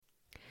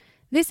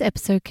This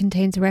episode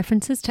contains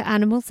references to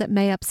animals that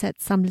may upset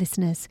some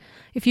listeners.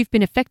 If you've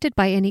been affected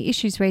by any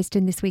issues raised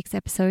in this week's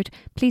episode,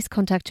 please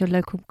contact your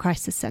local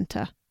crisis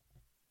centre.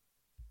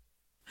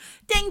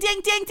 Ding,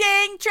 ding, ding,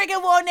 ding! Trigger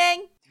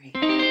warning!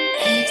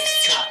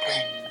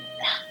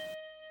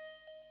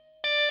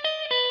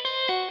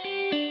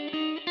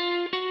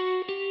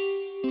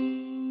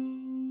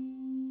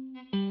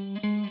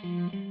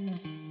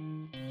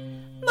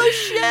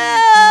 Michelle!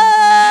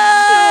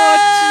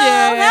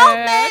 Oh, help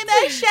me,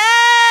 Michelle!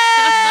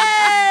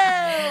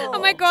 Oh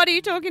my God, are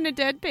you talking to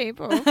dead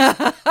people? Is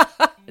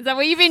that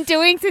what you've been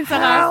doing since I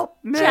last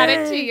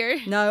chatted to you?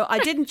 No, I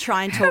didn't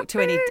try and talk to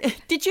any...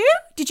 Did you?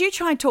 Did you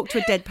try and talk to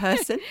a dead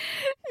person?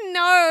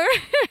 No.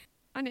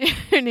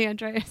 Only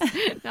Andreas.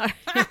 No.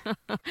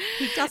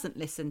 He doesn't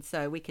listen,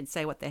 so we can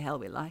say what the hell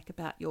we like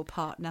about your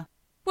partner.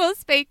 Well,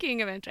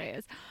 speaking of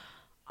Andreas,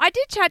 I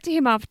did chat to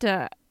him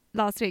after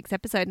last week's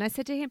episode, and I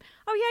said to him,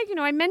 oh yeah, you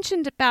know, I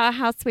mentioned about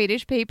how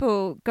Swedish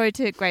people go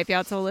to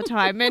graveyards all the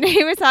time, and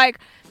he was like,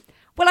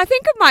 well, I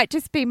think it might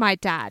just be my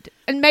dad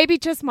and maybe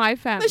just my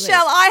family.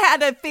 Michelle, I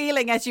had a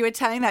feeling as you were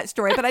telling that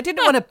story, but I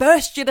didn't want to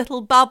burst your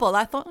little bubble.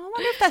 I thought, I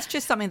wonder if that's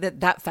just something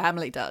that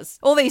family does.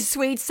 All these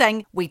Swedes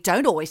saying, we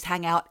don't always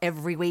hang out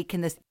every week in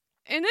the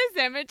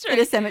cemetery. In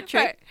a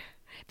cemetery.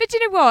 But you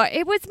know what?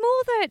 It was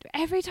more that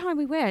every time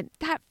we went,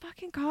 that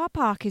fucking car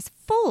park is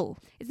full.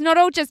 It's not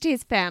all just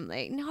his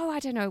family. No, I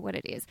don't know what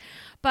it is.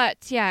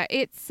 But yeah,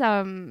 it's,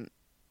 I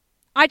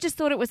just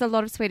thought it was a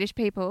lot of Swedish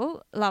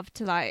people love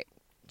to like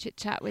chit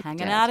chat with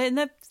hanging out in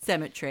the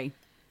cemetery.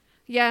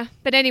 Yeah.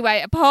 But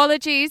anyway,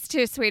 apologies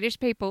to Swedish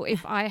people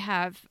if I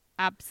have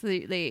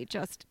absolutely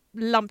just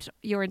lumped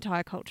your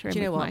entire culture in. Do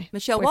you know with what, my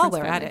Michelle, while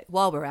we're at it,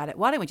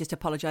 why don't we just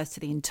apologise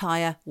to the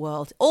entire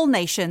world? All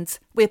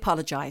nations, we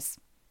apologise.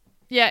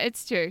 Yeah,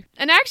 it's true.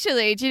 And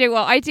actually, do you know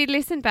what? I did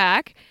listen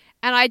back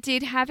and I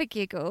did have a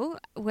giggle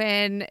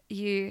when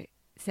you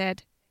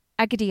said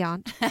Agony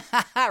Aunt.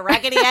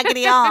 Raggedy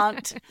Agony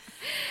Aunt.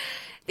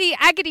 The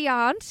Agony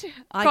Aunt.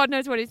 God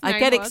knows what his name was. I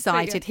get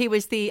excited. He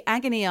was the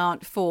Agony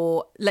Aunt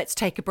for Let's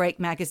Take a Break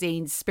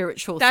magazine's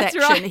spiritual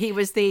section. Right. He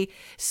was the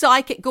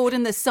psychic,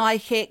 Gordon the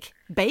Psychic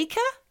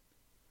Baker.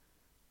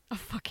 Oh,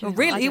 fucking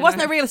He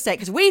wasn't a real estate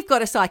because we've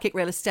got a psychic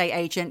real estate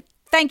agent.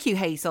 Thank you,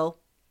 Hazel.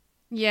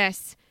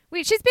 Yes.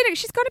 She's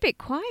got a bit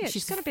quiet.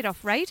 She's got a bit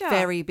off radar.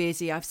 Very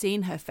busy. I've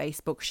seen her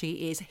Facebook.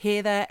 She is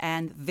hither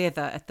and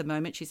thither at the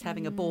moment. She's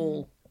having a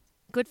ball.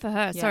 Good for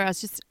her. Yeah. Sorry, I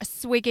was just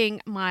swigging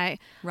my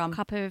rum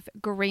cup of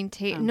green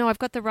tea. No, I've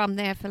got the rum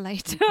there for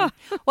later.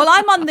 Well,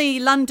 I'm on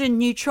the London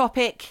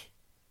Nootropic.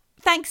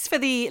 Thanks for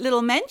the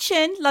little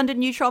mention,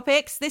 London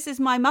Nootropics. This is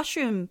my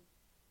mushroom.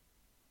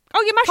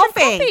 Oh, your mushroom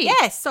coffee?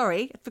 Yes,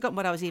 sorry. I've forgotten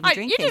what I was even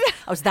drinking.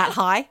 I was that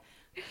high.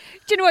 Do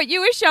you know what?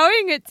 You were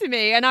showing it to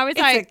me and I was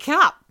like... It's a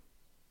cup.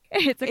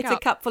 It's a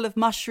cup full of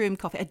mushroom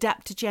coffee,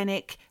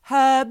 adaptogenic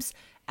herbs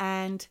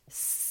and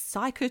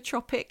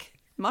psychotropic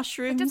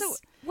mushrooms.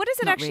 What does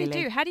it actually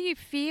do? How do you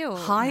feel?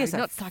 High as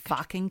a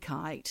fucking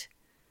kite.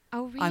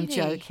 Oh, really? I'm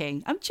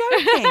joking.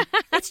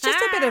 It's just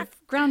a bit of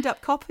ground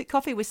up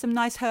coffee with some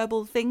nice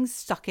herbal things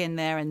stuck in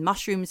there, and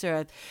mushrooms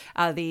are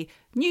the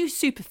new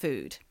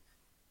superfood.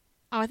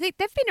 Oh, I think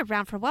they've been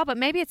around for a while, but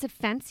maybe it's a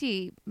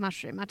fancy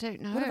mushroom. I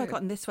don't know. What have I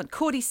got in this one?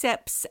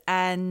 Cordyceps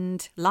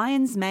and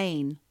lion's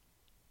mane.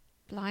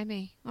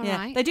 Blimey. All yeah,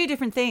 right. They do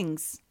different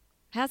things.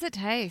 How's it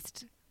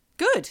taste?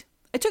 Good.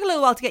 It took a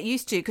little while to get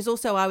used to because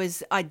also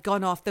I'd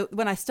gone off,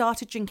 when I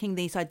started drinking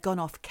these, I'd gone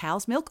off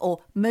cow's milk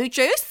or moo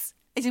juice,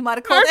 as you might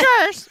have called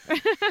it.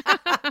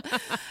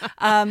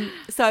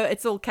 So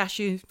it's all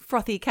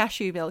frothy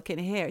cashew milk in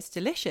here. It's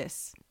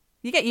delicious.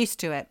 You get used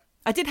to it.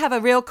 I did have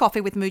a real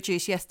coffee with moo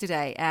juice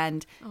yesterday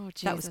and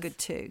that was good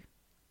too.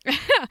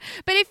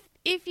 But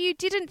if you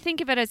didn't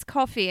think of it as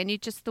coffee and you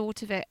just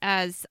thought of it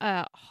as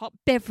a hot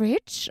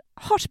beverage,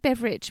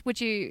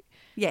 would you...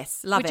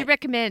 Yes, love it. Would you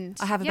recommend?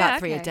 I have about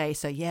 3 a day,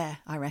 so yeah,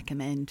 I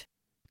recommend.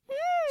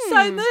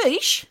 So,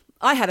 Moosh,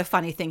 I had a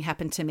funny thing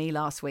happen to me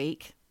last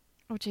week.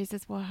 Oh,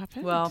 Jesus, what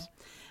happened? Well,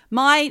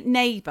 my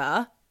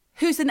neighbour,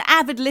 who's an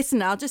avid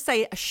listener, I'll just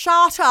say a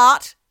shout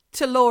out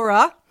to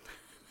Laura.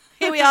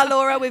 Here we are,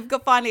 Laura. We've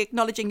got finally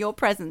acknowledging your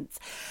presence.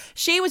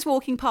 She was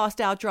walking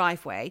past our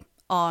driveway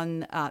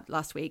on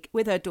last week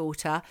with her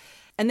daughter,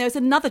 and there was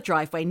another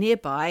driveway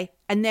nearby,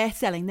 and they're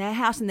selling their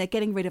house and they're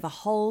getting rid of a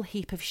whole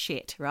heap of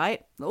shit,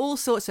 right? All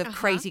sorts of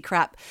crazy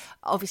crap,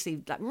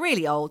 obviously like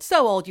really old,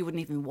 so old you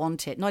wouldn't even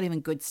want it, not even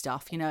good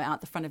stuff,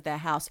 out the front of their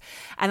house.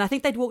 And I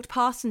think they'd walked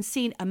past and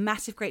seen a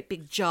massive great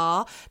big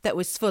jar that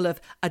was full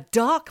of a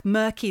dark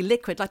murky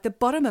liquid like the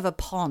bottom of a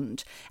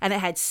pond, and it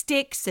had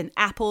sticks and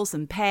apples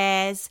and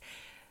pears.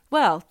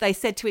 Well, they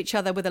said to each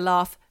other with a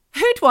laugh,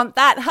 who'd want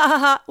that? Ha ha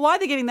ha. Why are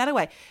they giving that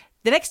away?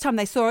 The next time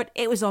they saw it,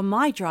 it was on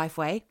my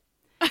driveway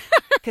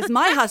because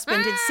my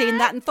husband had seen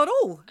that and thought,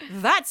 oh,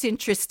 that's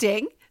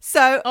interesting.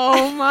 So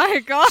Oh my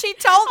God. she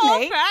told Oh,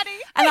 me, Patty.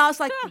 and I was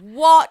like,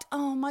 "What?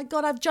 Oh my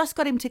God! I've just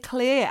got him to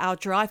clear our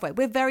driveway.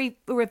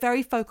 We're a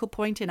very focal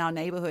point in our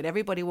neighborhood.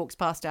 Everybody walks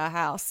past our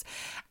house,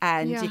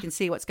 and Yeah. you can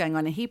see what's going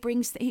on. And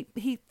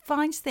he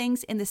finds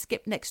things in the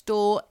skip next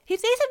door. He's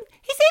even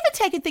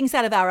taken things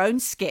out of our own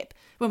skip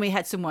when we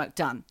had some work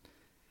done."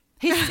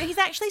 He's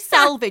actually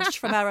salvaged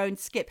from our own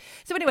skip.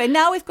 So anyway,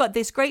 now we've got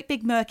this great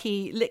big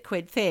murky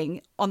liquid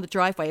thing on the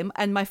driveway,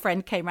 and my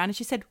friend came around and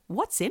she said,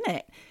 "What's in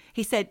it?"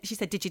 She said,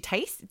 "Did you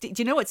taste? Do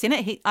you know what's in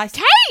it?"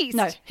 Taste?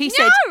 No. No.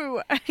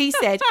 He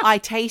said, "I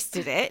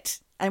tasted it,"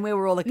 and we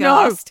were all No.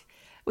 aghast.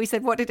 We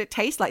said, "What did it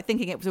taste like?"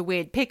 Thinking it was a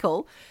weird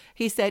pickle.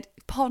 He said,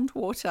 "Pond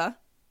water."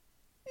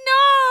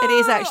 No. It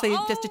is actually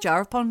just a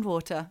jar of pond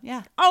water.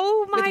 Yeah.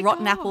 Oh my God. With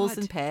rotten apples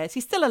and pears.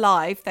 He's still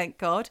alive, thank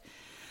God.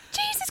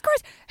 Jesus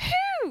Christ.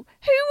 Who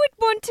would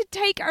want to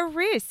take a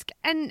risk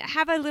and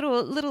have a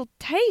little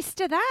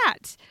taste of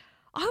that?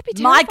 I would be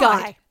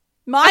terrified.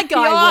 My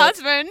guy Your would.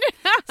 husband.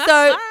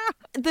 So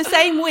the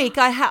same week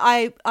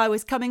I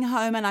was coming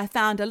home and I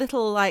found a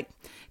little like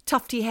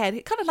tufty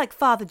head, kind of like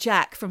Father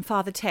Jack from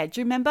Father Ted.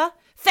 Do you remember?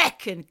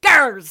 Feckin'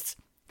 girls.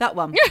 That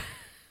one.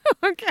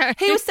 Okay.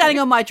 He was standing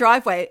on my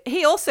driveway.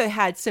 He also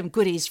had some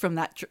goodies from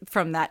that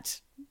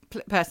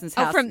person's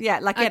house. He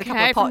had a couple of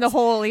pots. From the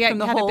hall. Yeah, from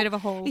the he had hall. a bit of a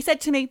haul. He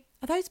said to me,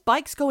 "Are those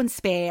bikes going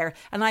spare?"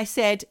 And I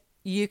said,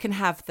 "You can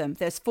have them.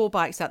 There's 4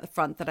 bikes out the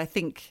front that I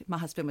think my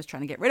husband was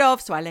trying to get rid of,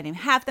 so I let him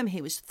have them."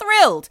 He was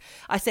thrilled.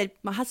 I said,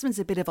 "My husband's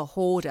a bit of a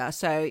hoarder,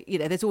 so,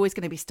 there's always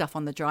going to be stuff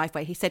on the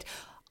driveway." He said,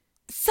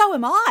 "So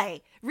am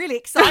I." Really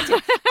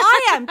excited. "I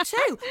am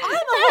too. I'm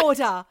a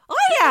hoarder.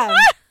 I am."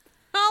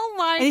 Oh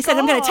my God. And he said,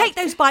 "I'm going to take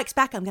those bikes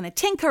back. I'm going to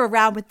tinker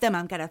around with them.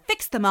 I'm going to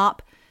fix them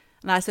up."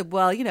 And I said,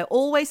 "Well,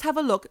 always have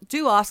a look.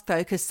 Do ask, though,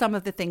 because some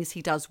of the things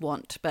he does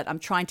want. But I'm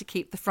trying to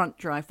keep the front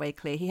driveway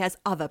clear. He has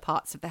other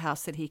parts of the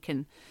house that he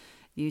can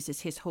use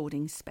as his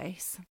hoarding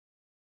space."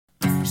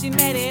 She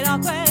made it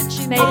awkward.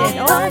 She made it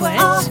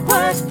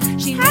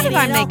awkward. She How did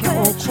I make it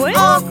awkward?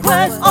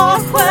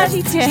 Awkward.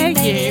 She dare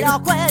you.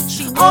 Awkward.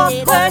 She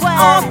made it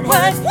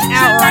awkward.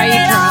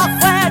 Outrageous.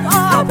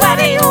 How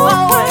bloody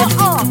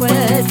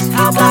awkward.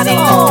 How bloody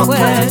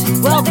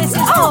awkward. Well, this is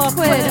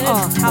awkward.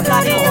 Oh, How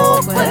bloody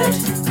awkward.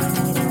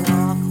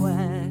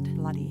 Awkward.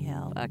 Bloody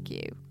hell. Fuck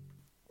you.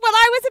 Well,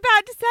 I was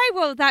about to say,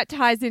 well, that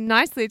ties in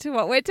nicely to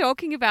what we're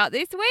talking about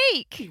this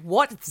week.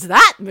 What's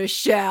that,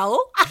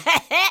 Michelle?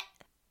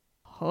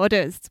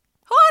 Hoarders.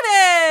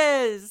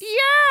 Hoarders!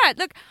 Yeah.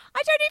 Look,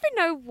 I don't even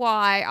know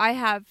why I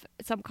have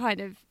some kind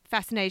of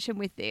fascination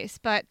with this,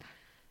 but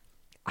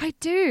I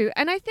do.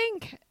 And I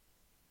think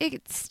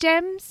it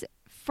stems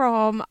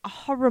from a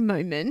horror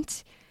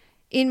moment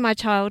in my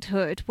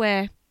childhood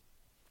where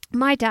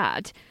my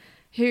dad,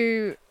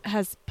 who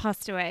has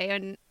passed away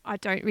and I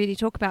don't really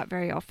talk about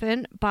very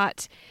often,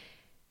 but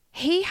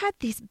he had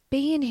this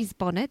bee in his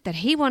bonnet that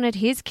he wanted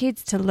his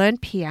kids to learn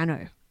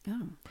piano.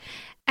 Oh.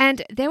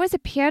 And there was a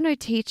piano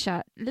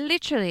teacher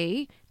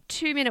literally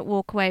 2-minute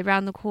walk away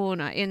round the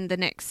corner in the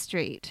next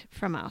street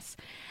from us.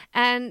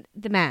 And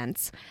the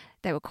Mans,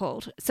 they were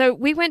called. So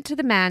we went to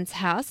the Mans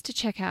house to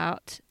check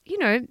out,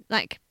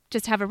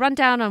 just have a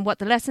rundown on what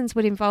the lessons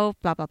would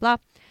involve, blah, blah, blah.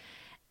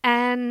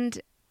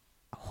 And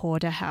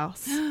hoarder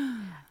house.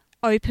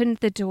 Opened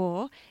the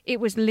door. It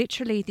was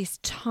literally this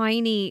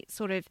tiny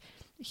sort of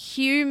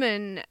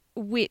human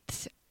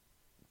width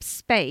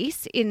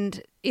space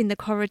in the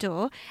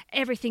corridor.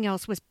 Everything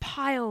else was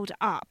piled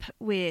up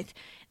with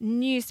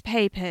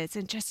newspapers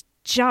and just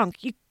junk.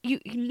 You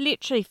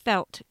literally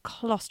felt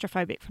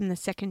claustrophobic from the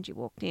second you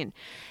walked in.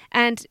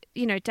 And,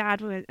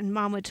 Dad and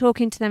Mum were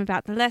talking to them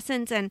about the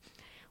lessons, and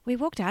we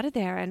walked out of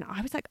there and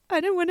I was like, I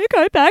don't want to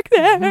go back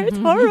there. It's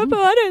horrible.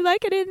 I don't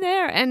like it in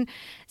there. And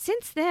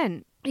since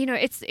then,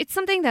 it's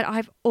something that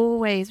I've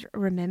always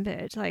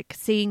remembered, like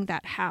seeing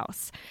that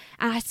house.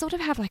 And I sort of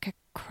have like a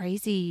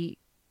crazy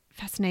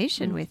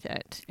fascination with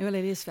it. Well,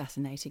 it is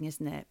fascinating,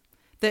 isn't it?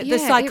 The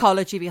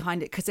psychology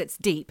behind it, because it's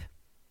deep.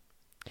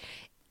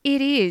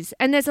 It is.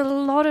 And there's a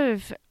lot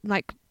of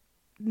like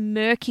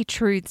murky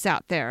truths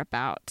out there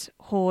about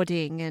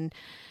hoarding, and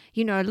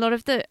a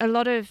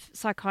lot of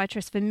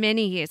psychiatrists for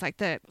many years, like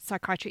the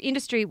psychiatry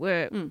industry,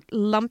 were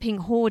lumping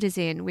hoarders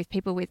in with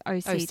people with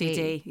OCD.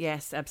 OCD,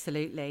 yes,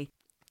 absolutely.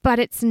 But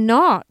it's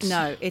not.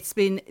 No, it's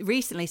been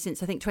recently,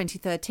 since I think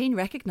 2013,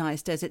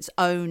 recognised as its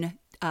own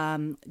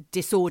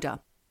disorder.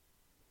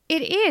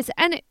 It is.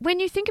 And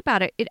when you think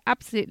about it, it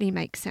absolutely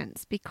makes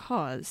sense,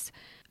 because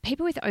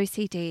people with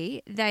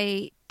OCD,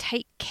 they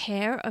take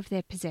care of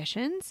their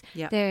possessions.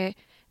 Yeah.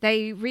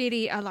 They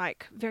really are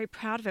like very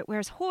proud of it.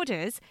 Whereas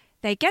hoarders,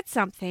 they get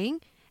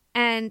something,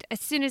 and as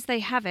soon as they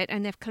have it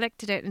and they've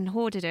collected it and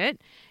hoarded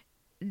it,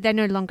 they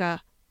no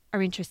longer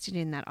are interested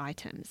in that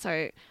item.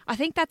 So I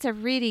think that's a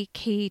really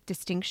key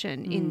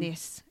distinction in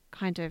this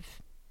kind of,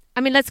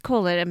 let's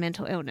call it a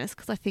mental illness,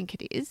 because I think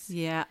it is.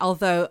 Yeah,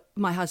 although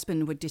my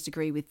husband would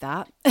disagree with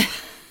that.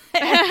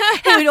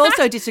 he would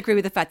also disagree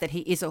with the fact that he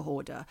is a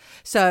hoarder.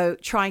 So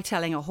try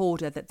telling a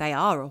hoarder that they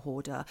are a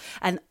hoarder.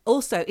 And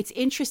also, it's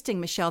interesting,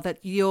 Michelle, that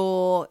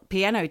your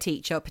piano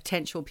teacher,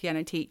 potential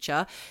piano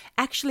teacher,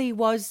 actually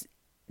was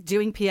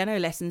doing piano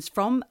lessons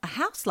from a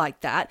house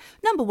like that.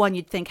 Number one,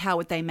 you'd think, how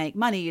would they make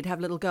money? You'd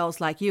have little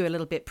girls like you a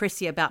little bit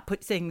prissy about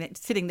sitting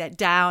there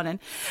down and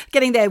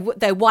getting their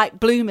white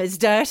bloomers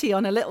dirty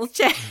on a little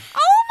chair.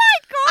 Oh my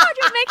God,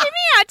 you're making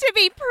me out to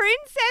be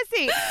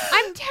princessy.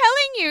 I'm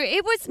telling you,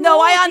 it was No,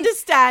 more I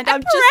understand.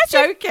 I'm just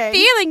joking.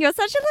 Feeling you're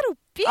such a little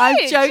bitch.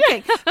 I'm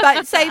joking.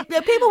 But say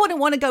people wouldn't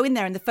want to go in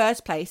there in the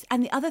first place.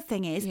 And the other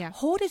thing is,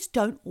 hoarders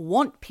don't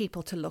want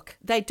people to look.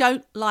 They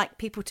don't like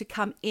people to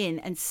come in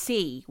and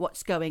see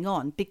what's going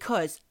on,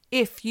 because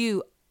if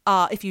you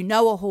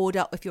know a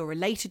hoarder, if you're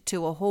related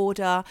to a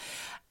hoarder,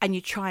 and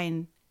you try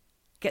and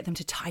get them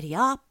to tidy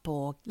up,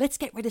 or let's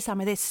get rid of some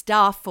of this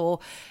stuff, or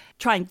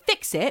try and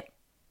fix it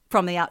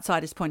from the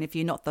outsider's point of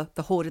view, not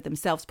the hoarder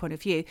themselves' point of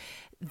view,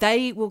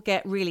 they will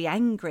get really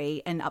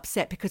angry and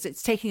upset because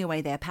it's taking away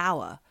their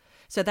power.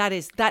 So that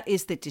is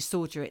the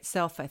disorder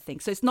itself, I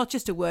think. So it's not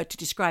just a word to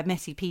describe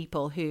messy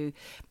people who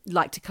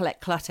like to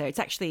collect clutter. It's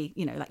actually,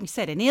 like you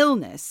said, an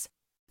illness.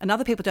 And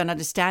other people don't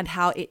understand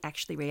how it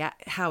actually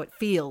how it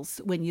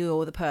feels when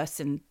you're the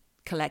person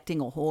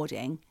collecting or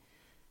hoarding.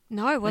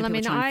 No, well, try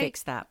and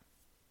fix that.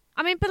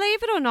 I mean,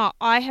 believe it or not,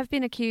 I have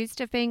been accused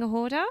of being a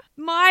hoarder.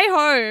 My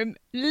home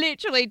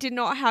literally did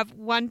not have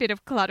one bit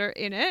of clutter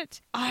in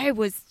it. I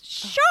was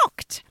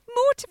shocked,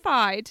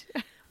 mortified.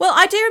 Well,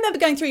 I do remember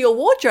going through your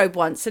wardrobe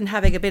once and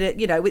having a bit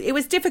of, it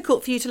was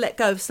difficult for you to let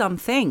go of some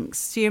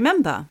things. Do you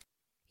remember?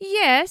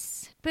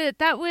 Yes, but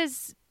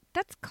that's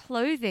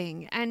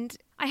clothing, and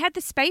I had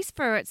the space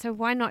for it, so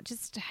why not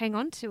just hang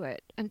on to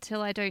it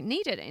until I don't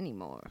need it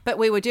anymore? But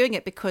we were doing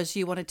it because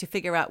you wanted to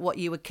figure out what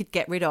you could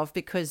get rid of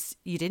because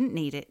you didn't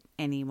need it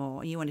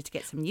anymore. You wanted to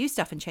get some new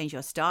stuff and change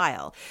your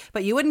style.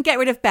 But you wouldn't get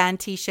rid of band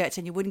T-shirts,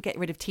 and you wouldn't get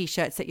rid of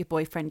T-shirts that your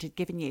boyfriend had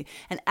given you.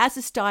 And as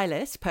a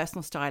stylist,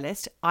 personal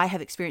stylist, I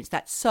have experienced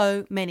that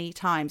so many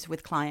times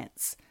with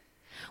clients.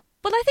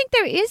 Well, I think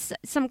there is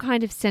some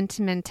kind of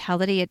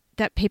sentimentality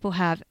that people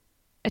have,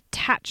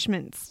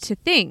 attachments to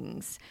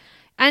things.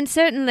 And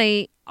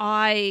certainly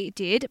I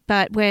did,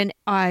 but when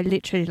I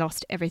literally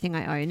lost everything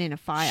I own in a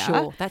fire.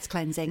 Sure, that's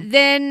cleansing.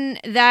 Then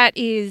that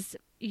is,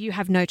 you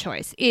have no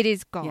choice. It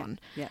is gone.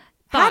 Yeah.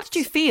 How did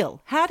you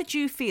feel? How did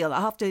you feel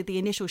after the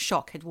initial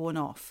shock had worn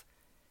off?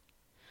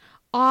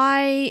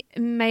 I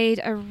made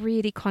a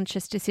really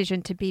conscious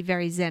decision to be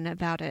very zen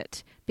about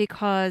it,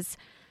 because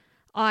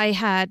I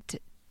had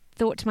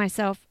thought to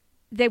myself,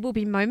 there will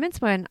be moments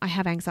when I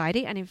have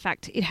anxiety. And in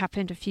fact, it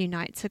happened a few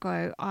nights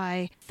ago.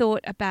 I thought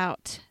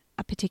about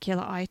a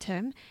particular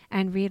item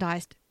and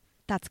realized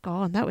that's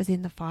gone. That was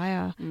in the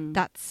fire.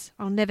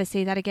 I'll never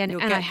see that again.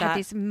 And I had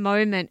this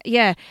moment.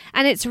 Yeah.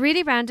 And it's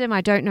really random. I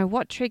don't know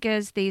what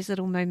triggers these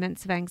little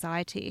moments of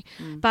anxiety.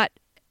 But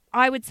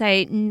I would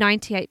say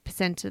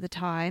 98% of the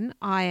time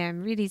I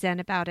am really zen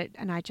about it.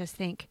 And I just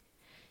think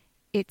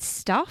it's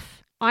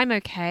stuff. I'm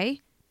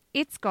okay.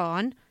 It's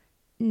gone.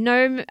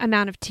 No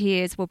amount of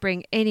tears will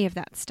bring any of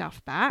that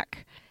stuff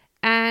back.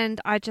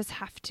 And I just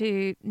have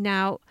to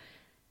now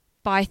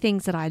buy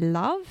things that I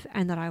love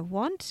and that I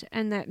want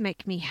and that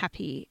make me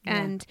happy,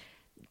 and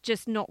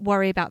just not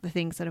worry about the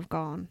things that have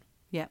gone.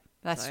 Yeah,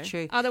 that's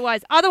true.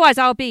 Otherwise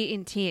I'll be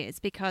in tears,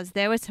 because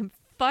there was some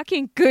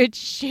fucking good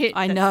shit.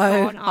 I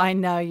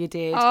know you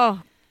did.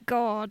 Oh,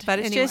 God. But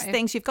it's just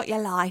things. You've got your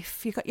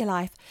life.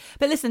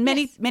 But listen,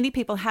 many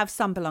people have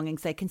some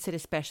belongings they consider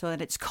special, and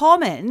it's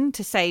common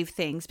to save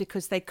things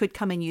because they could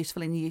come in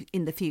useful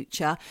in the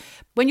future.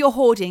 When you're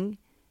hoarding,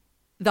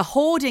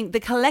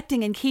 the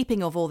collecting and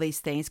keeping of all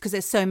these things, because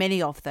there's so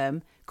many of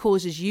them,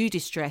 causes you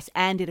distress,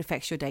 and it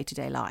affects your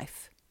day-to-day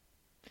life.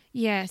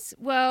 Yes.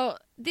 Well,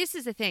 this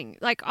is the thing.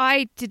 Like,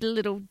 I did a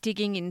little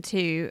digging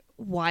into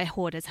why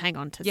hoarders hang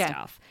on to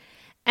stuff.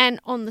 And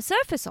on the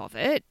surface of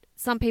it,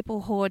 some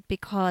people hoard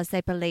because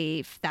they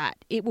believe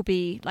that it will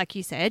be, like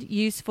you said,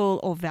 useful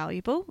or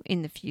valuable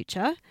in the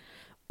future,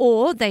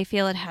 or they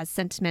feel it has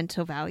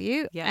sentimental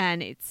value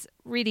and it's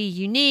really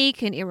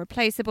unique and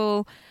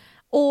irreplaceable,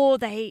 or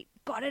they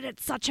got it at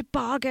such a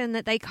bargain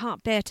that they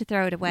can't bear to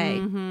throw it away.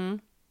 Mm-hmm.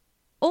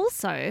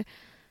 Also,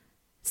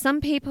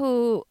 some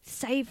people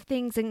save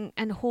things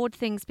and hoard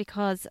things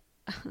because,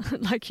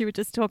 like you were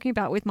just talking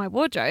about with my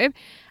wardrobe,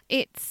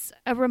 it's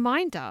a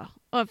reminder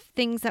of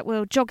things that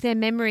will jog their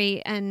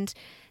memory, and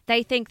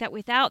they think that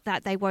without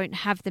that they won't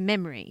have the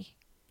memory.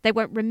 They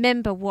won't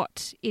remember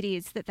what it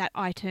is that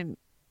item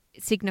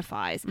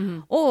signifies.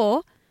 Mm-hmm.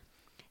 Or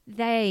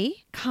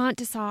they can't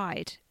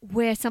decide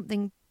where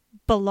something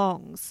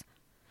belongs.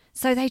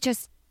 So they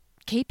just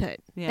keep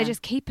it. Yeah. They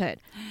just keep it.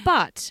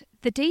 But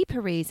the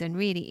deeper reason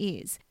really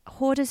is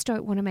hoarders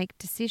don't want to make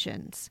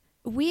decisions.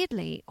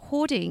 Weirdly,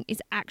 hoarding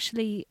is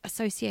actually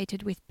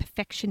associated with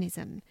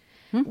perfectionism,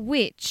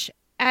 which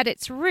at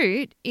its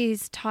root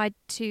is tied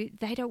to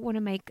they don't want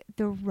to make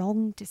the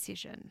wrong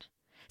decision.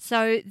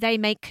 So they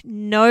make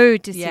no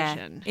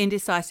decision. Yeah.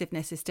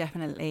 Indecisiveness is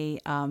definitely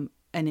an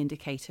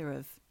indicator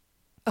of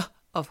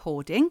of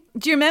hoarding.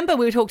 Do you remember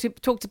we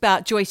talked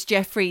about Joyce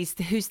Jeffries,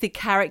 who's the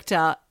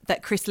character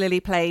that Chris Lilly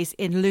plays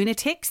in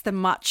Lunatics, the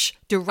much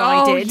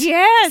derided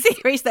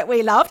series that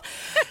we loved?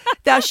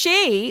 Now,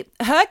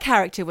 her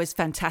character was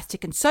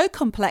fantastic and so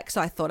complex,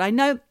 I thought. I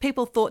know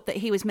people thought that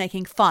he was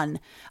making fun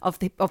of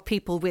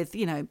people with,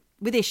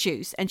 with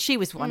issues. And she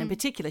was one in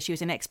particular. She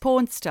was an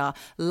ex-porn star,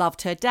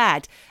 loved her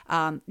dad,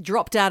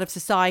 dropped out of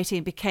society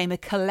and became a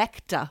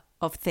collector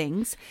of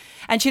things.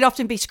 And she'd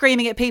often be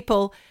screaming at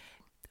people,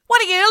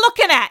 "What are you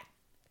looking at?"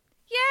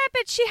 Yeah,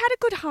 but she had a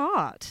good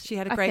heart. She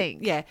had a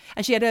great,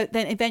 and she had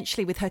then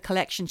eventually with her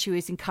collection, she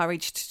was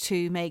encouraged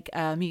to make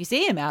a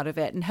museum out of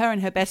it. And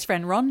her best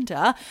friend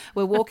Rhonda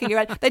were walking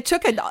around. They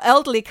took an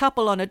elderly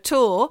couple on a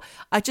tour.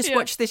 I just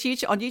watched this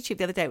on YouTube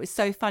the other day. It was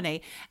so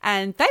funny,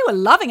 and they were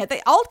loving it.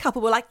 The old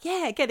couple were like,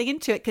 getting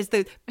into it because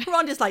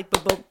Rhonda's like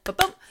boom, boom, boom,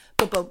 boom,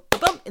 boom, boom, boom,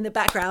 boom in the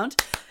background,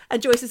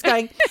 and Joyce is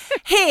going,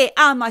 "Here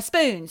are my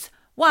spoons.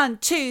 1,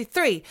 2,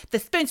 3. The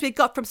spoons we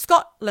got from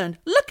Scotland.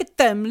 Look at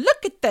them.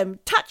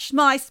 Touch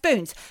my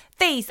spoons.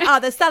 These are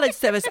the salad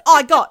servers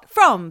I got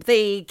from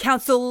the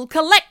council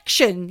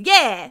collection.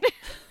 Yeah.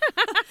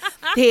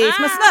 Here's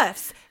my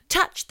Smurfs.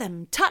 Touch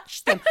them.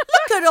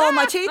 Look at all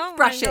my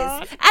toothbrushes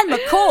and my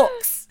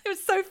corks." It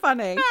was so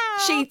funny.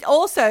 She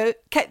also,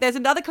 there's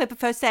another clip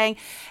of her saying,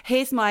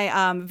 "Here's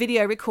my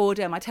video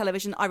recorder, my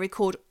television. I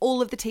record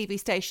all of the TV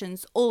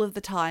stations all of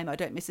the time. I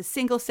don't miss a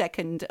single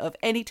second of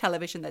any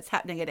television that's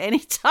happening at any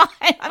time."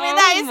 I mean,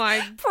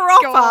 that is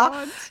proper.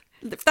 God.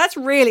 That's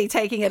really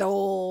taking it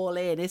all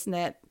in, isn't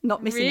it?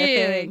 Not missing a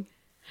thing.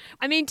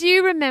 I mean, do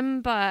you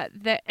remember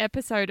the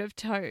episode of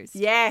Toast?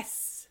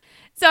 Yes.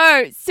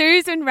 So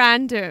Susan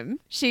Random,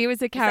 she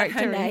was a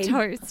character in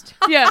Toast.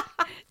 Yeah.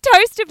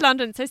 Toast of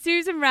London. So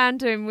Susan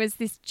Random was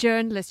this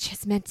journalist.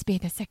 She's meant to be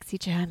the sexy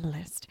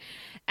journalist.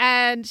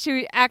 And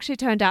she actually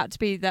turned out to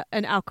be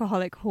an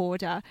alcoholic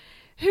hoarder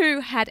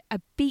who had a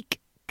beak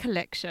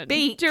collection.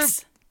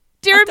 Beaks?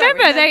 Do you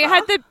remember?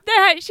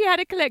 She had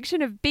a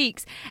collection of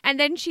beaks. And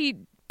then she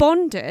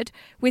bonded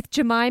with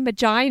Jemima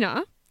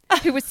Gina,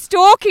 who was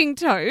stalking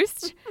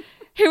Toast,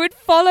 who had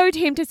followed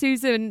him to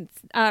Susan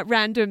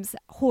Random's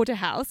hoarder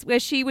house,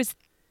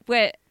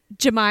 where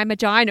Jemima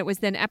Gina was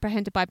then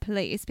apprehended by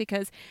police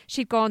because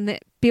she'd gone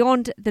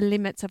beyond the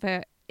limits of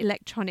her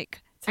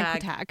electronic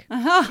ankle tag.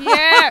 Uh-huh.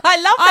 Yeah, I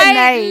love the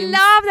names. I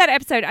love that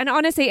episode. And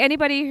honestly,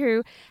 anybody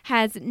who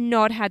has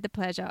not had the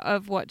pleasure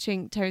of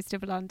watching Toast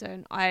of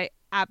London, I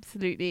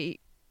absolutely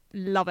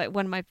love it.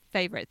 One of my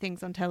favourite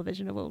things on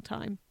television of all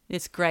time.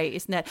 It's great,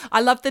 isn't it?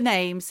 I love the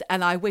names,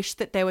 and I wish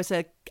that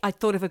I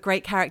thought of a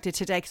great character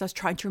today because I was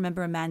trying to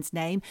remember a man's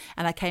name,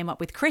 and I came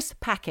up with Chris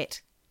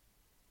Packett.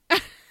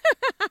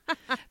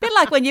 A bit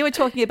like when you were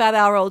talking about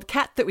our old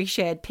cat that we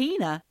shared,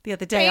 Pina, the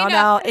other day on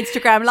our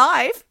Instagram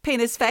Live,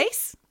 Pina's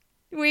face.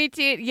 We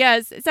did,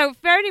 yes. So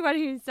for anyone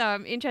who's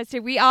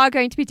interested, we are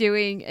going to be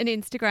doing an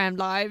Instagram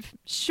Live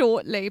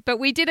shortly, but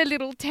we did a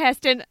little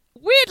test and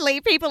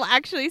weirdly people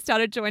actually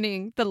started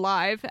joining the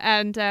live,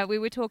 and we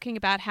were talking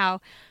about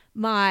how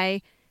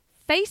my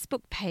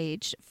Facebook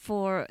page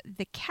for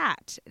the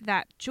cat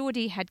that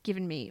Geordie had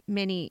given me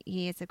many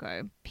years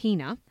ago,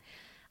 Pina,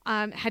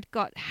 had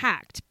got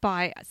hacked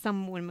by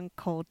some woman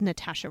called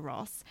Natasha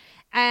Ross.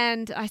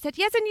 And I said,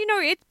 yes, and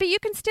but you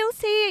can still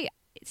see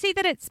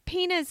that it's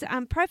Pina's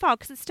profile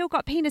because it's still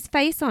got Pina's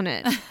face on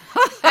it.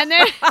 And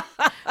then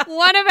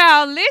one of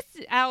our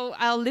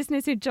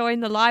listeners who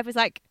joined the live was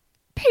like,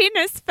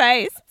 Pina's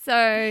face.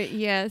 So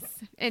yes,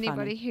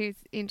 anybody who's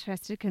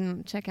interested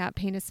can check out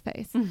Pina's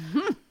face.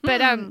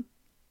 But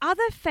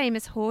other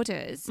famous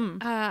hoarders,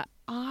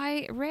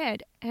 I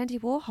read Andy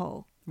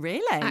Warhol.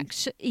 Really?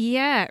 Actually,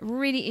 yeah,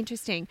 really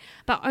interesting.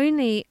 But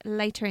only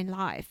later in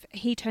life,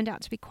 he turned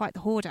out to be quite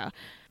the hoarder.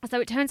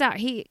 So it turns out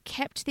he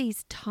kept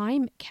these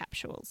time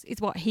capsules, is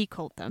what he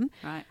called them.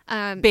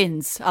 Right.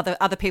 Bins,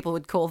 other people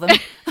would call them.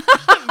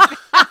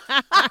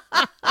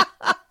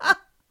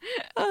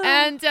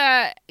 And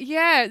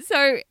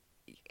so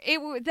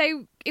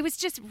it was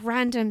just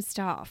random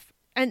stuff.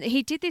 And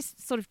he did this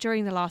sort of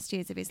during the last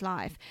years of his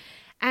life.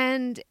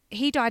 And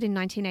he died in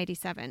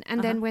 1987.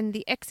 And then when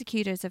the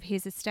executors of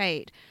his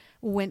estate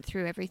went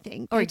through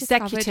everything. Or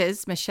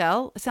executors,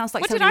 Michelle. It sounds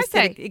like what did I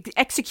say?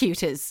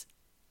 Executors.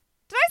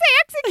 Did I say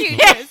executors?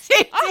 Yes,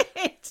 you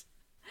did.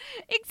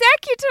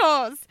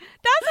 Executors.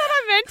 That's what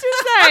I meant to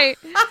say.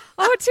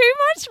 Oh, too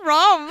much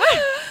rum.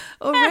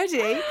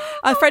 Already.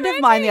 A friend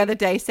of mine the other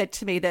day said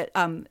to me that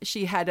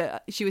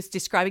she was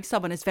describing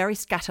someone as very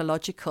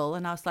scatological,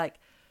 and I was like,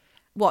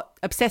 what,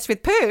 obsessed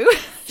with poo?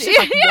 She's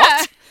like,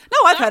 what? No,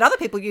 I've heard other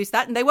people use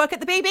that and they work at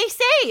the BBC.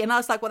 And I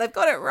was like, well, they've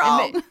got it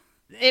wrong.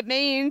 It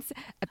means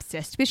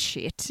obsessed with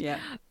shit. Yeah.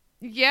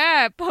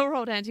 Yeah, poor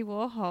old Andy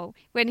Warhol.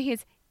 When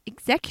his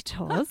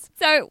executors.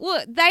 So,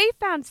 they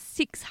found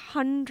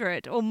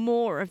 600 or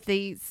more of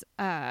these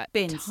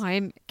bins.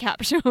 Time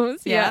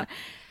capsules. Yeah.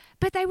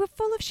 But they were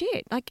full of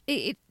shit. Like,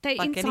 they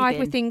like inside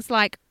were things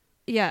like,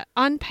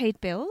 unpaid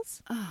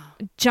bills,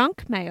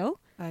 junk mail.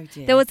 Oh,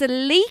 dear. There was a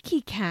leaky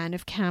can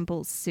of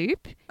Campbell's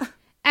soup.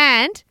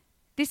 And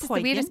this is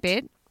the weirdest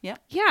bit. Yeah.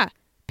 Yeah.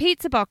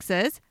 pizza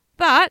boxes,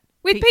 but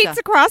with Pizza.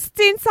 pizza crusts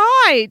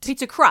inside.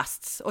 Pizza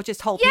crusts or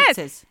just whole Yes.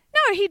 pizzas?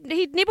 No,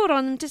 he'd nibbled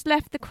on and just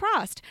left the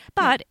crust.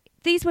 But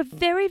these were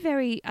very,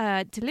 very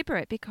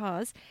deliberate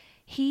because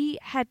he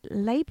had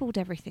labelled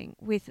everything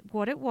with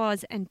what it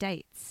was and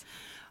dates.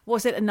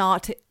 Was it an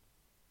art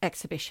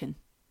exhibition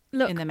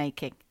Look, in the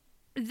making?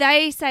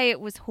 they say it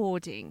was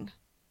hoarding.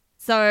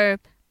 So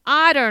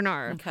I don't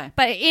know. Okay.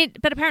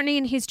 But apparently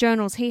in his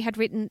journals he had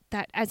written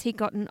that as he'd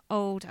gotten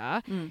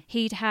older,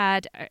 he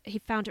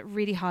found it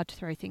really hard to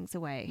throw things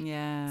away.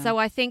 Yeah. So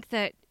I think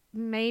that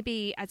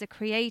maybe as a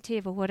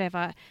creative or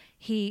whatever,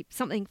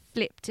 something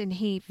flipped and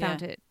he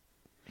found it.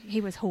 He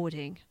was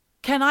hoarding.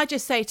 Can I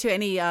just say to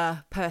any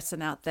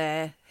person out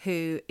there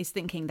who is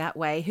thinking that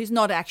way, who's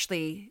not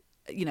actually,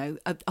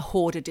 a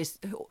hoarder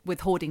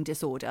with hoarding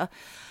disorder,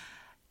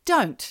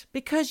 don't,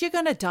 because you're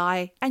going to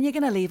die and you're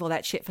going to leave all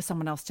that shit for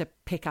someone else to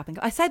pick up and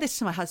go. I say this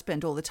to my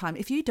husband all the time.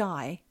 If you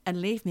die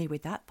and leave me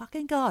with that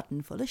fucking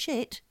garden full of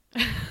shit,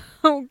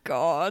 Oh,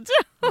 God.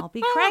 I'll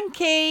be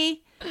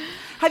cranky.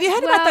 Have you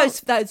heard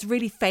about those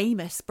really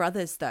famous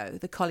brothers, though,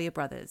 the Collier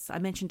brothers? I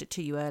mentioned it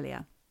to you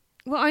earlier.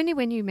 Well, only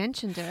when you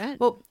mentioned it.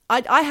 Well,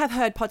 I have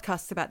heard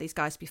podcasts about these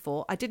guys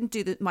before. I didn't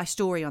do my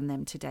story on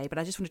them today, but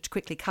I just wanted to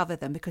quickly cover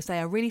them because they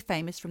are really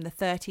famous from the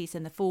 30s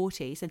and the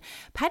 40s. And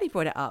Paddy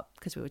brought it up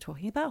because we were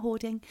talking about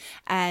hoarding.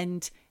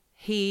 And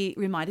he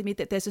reminded me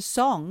that there's a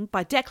song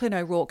by Declan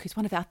O'Rourke, who's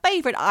one of our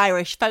favourite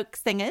Irish folk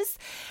singers.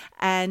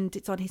 And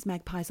it's on his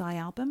Magpie's Eye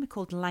album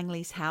called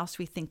Langley's House,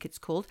 we think it's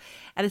called.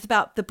 And it's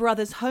about the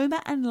brothers Homer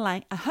and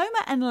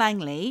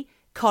Langley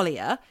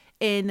Collier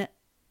in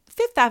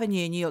Fifth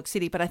Avenue in New York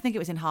City, but I think it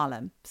was in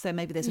Harlem. So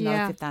maybe there's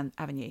another Fifth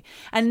Avenue.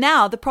 And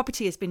now the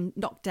property has been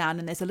knocked down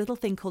and there's a little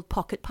thing called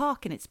Pocket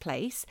Park in its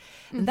place.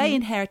 And they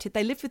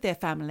lived with their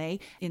family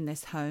in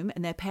this home,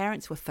 and their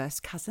parents were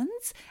first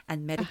cousins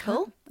and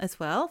medical as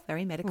well,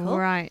 very medical.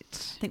 Right.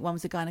 I think one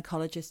was a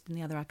gynecologist and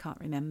the other I can't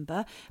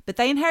remember. But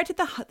they inherited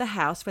the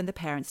house when the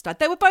parents died.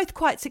 They were both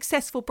quite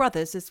successful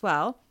brothers as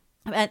well.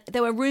 And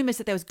there were rumours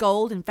that there was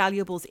gold and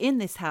valuables in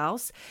this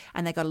house,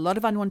 and they got a lot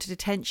of unwanted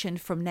attention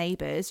from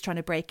neighbours trying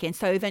to break in.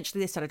 So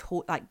eventually they started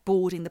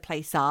boarding the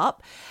place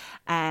up.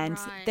 And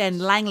then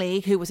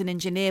Langley, who was an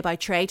engineer by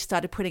trade,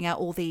 started putting out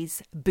all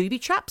these booby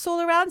traps all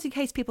around in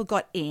case people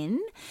got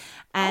in.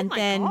 And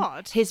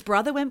God. His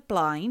brother went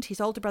blind. His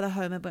older brother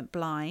Homer went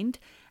blind.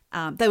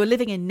 They were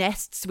living in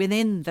nests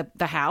within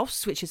the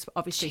house, which is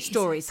obviously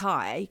stories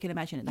high. You can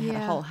imagine it. They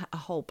had a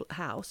whole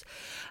house.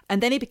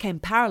 And then he became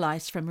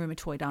paralyzed from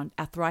rheumatoid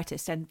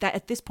arthritis. And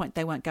at this point,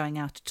 they weren't going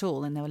out at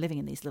all. And they were living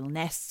in these little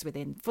nests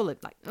full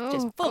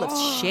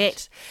of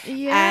shit.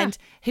 Yeah. And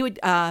he would...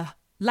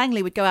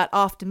 Langley would go out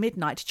after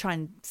midnight to try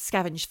and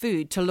scavenge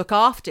food to look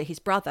after his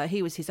brother.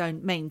 He was his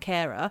own main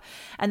carer.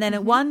 And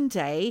then one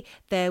day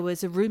there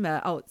was a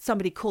rumour,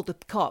 somebody called the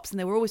cops, and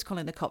they were always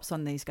calling the cops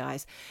on these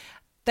guys.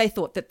 They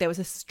thought that there was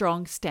a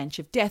strong stench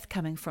of death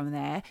coming from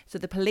there. So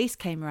the police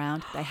came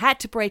around. They had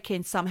to break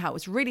in somehow. It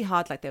was really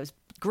hard. Like there was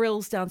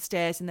grills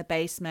downstairs in the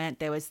basement.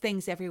 There was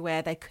things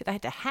everywhere. They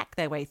had to hack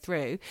their way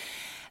through.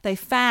 They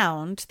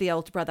found the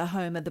older brother,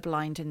 Homer, the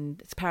blind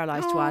and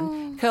paralyzed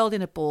one, curled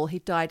in a ball. He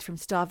died from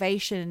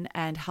starvation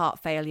and heart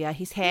failure.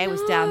 His hair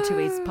was down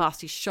to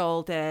past his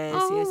shoulders.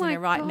 He was in a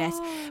right mess.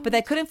 But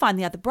they couldn't find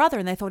the other brother,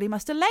 and they thought he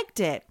must have legged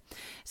it.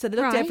 So they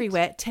looked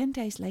everywhere. 10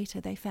 days later,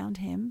 they found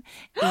him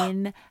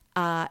in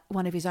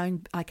one of his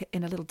own, like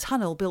in a little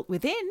tunnel built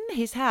within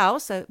his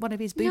house. So one of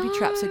his booby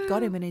traps had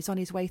got him, and he's on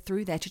his way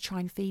through there to try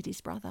and feed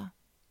his brother.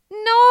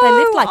 No. They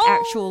lived like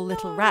actual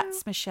little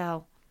rats,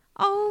 Michelle.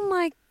 Oh,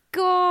 my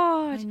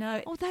God. I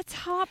know. Oh, that's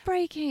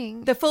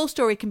heartbreaking. The full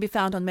story can be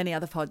found on many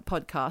other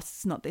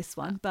podcasts, not this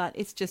one, but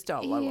it's just,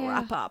 we'll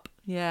wrap up.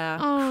 Yeah.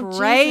 Oh,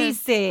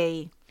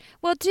 crazy. Jesus.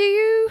 Well,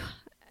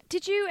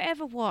 did you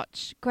ever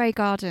watch Grey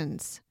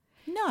Gardens?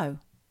 No.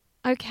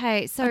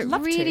 Okay, so I'd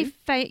love really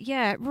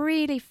to.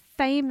 Really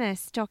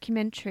famous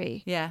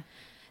documentary. Yeah.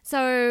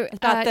 So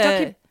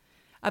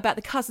about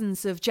the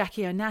cousins of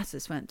Jackie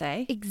Onassis, weren't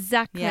they?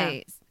 Exactly.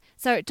 Yeah.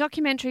 So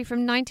documentary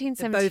from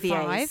 1975. The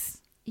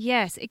Boviers.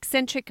 Yes,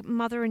 eccentric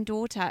mother and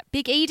daughter,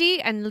 Big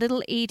Edie and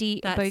Little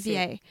Edie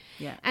Bouvier.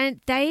 Yeah.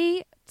 And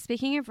they,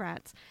 speaking of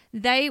rats,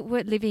 they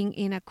were living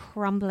in a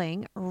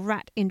crumbling,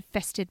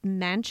 rat-infested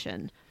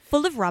mansion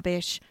full of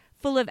rubbish,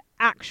 full of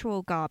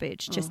actual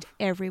garbage just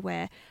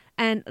everywhere,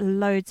 and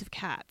loads of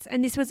cats.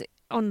 And this was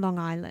on Long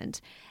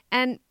Island.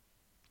 And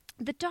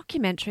the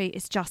documentary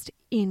is just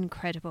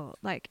incredible.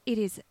 Like, it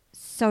is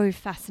so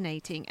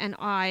fascinating, and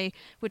I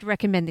would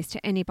recommend this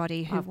to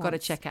anybody who I've got to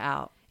check it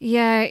out.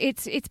 Yeah,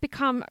 it's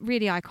become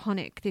really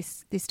iconic,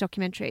 this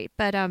documentary.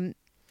 But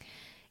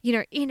you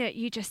know, in it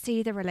you just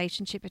see the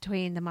relationship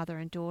between the mother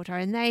and daughter,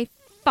 and they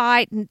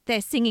fight, and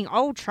they're singing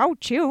old troll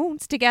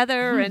tunes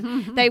together,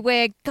 and they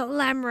wear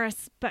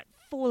glamorous but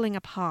falling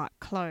apart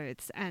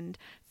clothes and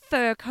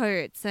fur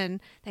coats, and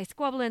they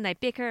squabble and they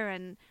bicker,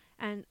 and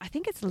I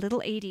think it's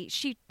Little Edie.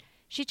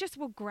 She just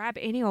will grab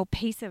any old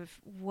piece of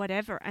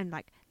whatever and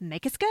like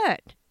make a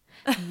skirt.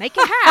 make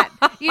a hat.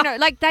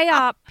 Like they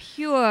are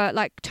pure,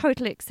 like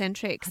total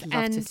eccentrics. I'd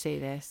love to see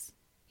this.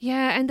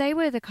 Yeah, and they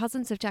were the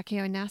cousins of Jackie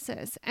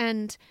Onassis.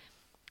 And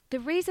the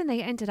reason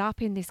they ended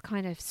up in this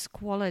kind of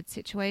squalid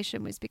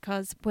situation was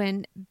because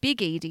when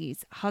Big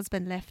Edie's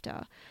husband left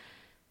her,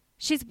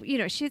 she's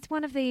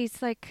one of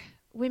these like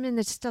women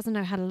that just doesn't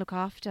know how to look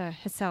after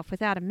herself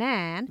without a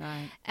man.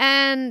 Right.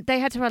 And they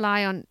had to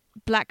rely on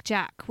Black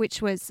Jack,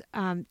 which was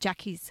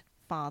Jackie's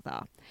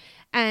father.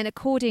 And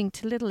according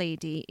to Little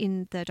Edie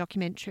in the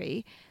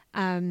documentary,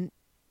 the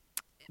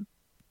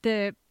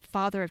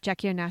father of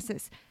Jackie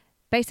Onassis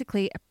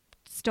basically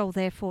stole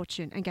their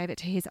fortune and gave it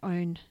to his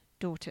own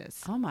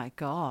daughters. Oh my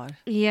God.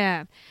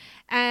 Yeah.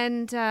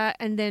 And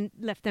then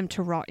left them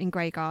to rot in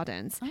Grey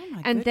Gardens. Oh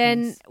my and goodness.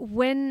 then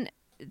when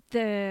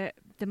the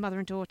mother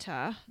and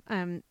daughter,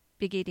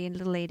 Big Edie and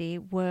Little Edie,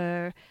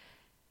 were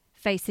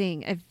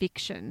facing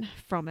eviction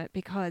from it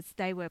because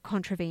they were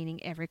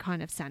contravening every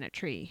kind of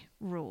sanitary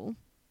rule,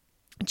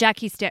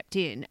 Jackie stepped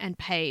in and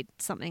paid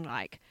something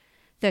like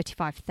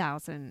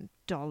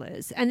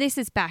 $35,000. And this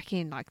is back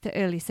in like the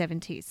early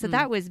 70s. So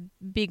that was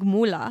big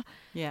moolah.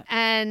 Yeah.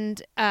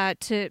 And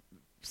to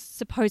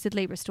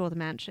supposedly restore the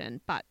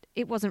mansion, but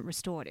it wasn't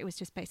restored. It was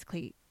just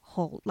basically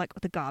hauled, like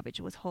the garbage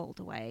was hauled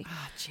away.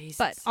 Oh, Jesus.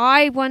 But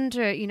I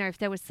wonder, if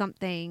there was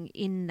something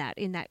in that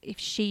if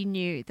she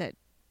knew that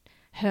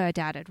her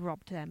dad had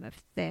robbed them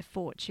of their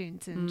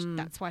fortunes and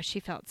that's why she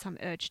felt some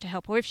urge to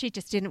help, or if she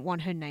just didn't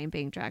want her name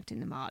being dragged in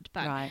the mud.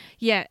 But right.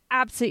 yeah,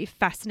 absolutely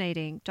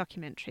fascinating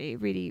documentary.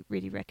 Really,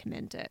 really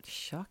recommend it.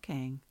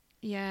 Shocking.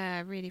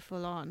 Yeah, really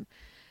full on.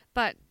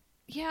 But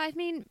yeah, I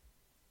mean,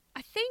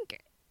 I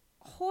think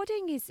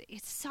hoarding is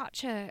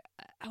such a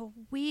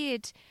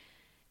weird,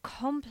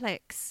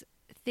 complex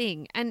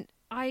thing. And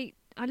I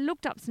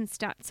looked up some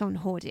stats on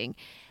hoarding,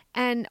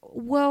 and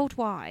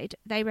worldwide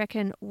they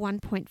reckon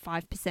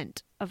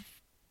 1.5% of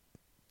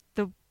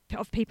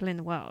people in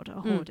the world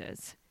are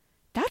hoarders.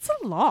 That's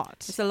a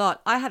lot. It's a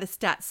lot. I had a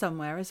stat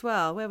somewhere as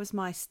well. Where was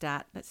my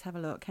stat? Let's have a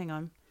look. Hang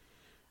on.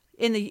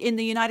 In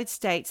the United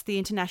States, the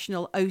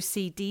International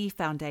OCD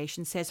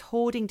Foundation says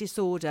hoarding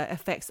disorder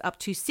affects up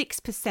to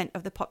 6%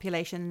 of the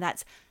population, and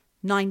that's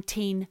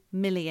 19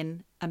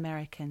 million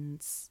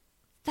Americans.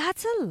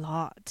 That's a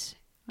lot.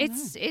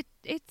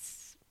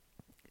 It's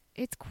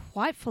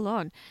quite full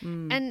on.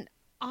 And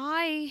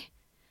I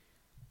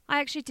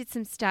actually did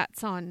some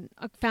stats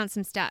I found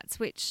some stats,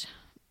 which,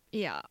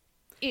 yeah.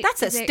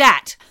 That's a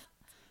stat.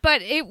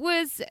 But there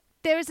was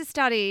a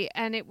study,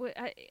 and it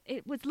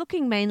was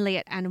looking mainly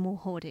at animal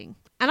hoarding.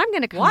 And I'm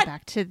going to come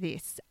back to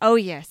this. Oh,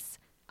 yes.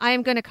 I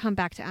am going to come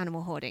back to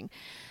animal hoarding.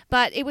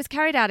 But it was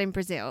carried out in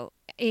Brazil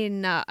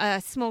in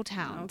a small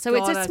town. Oh,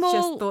 God, it's a small... I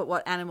just thought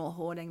what animal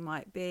hoarding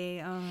might be.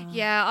 Oh.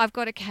 Yeah, I've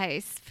got a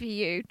case for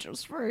you,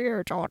 just for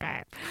you,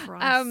 Jordan.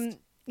 Christ.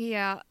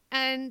 Yeah,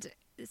 and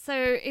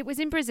so it was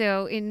in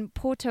Brazil, in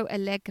Porto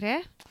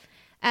Alegre,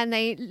 and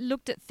they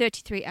looked at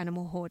 33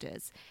 animal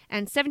hoarders,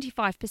 and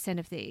 75%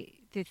 of the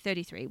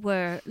 33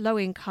 were low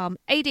income,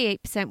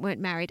 88% weren't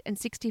married, and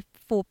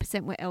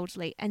 64% were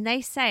elderly. And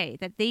they say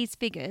that these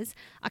figures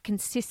are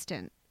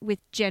consistent with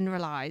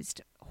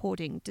generalized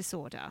hoarding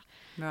disorder.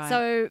 Right.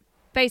 So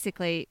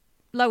basically,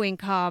 low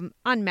income,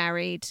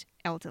 unmarried,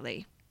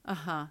 elderly.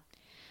 Uh-huh.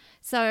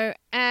 So,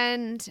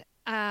 and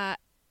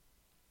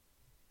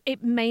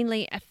it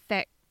mainly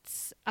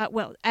affects,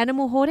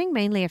 animal hoarding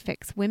mainly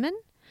affects women,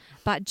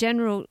 but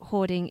general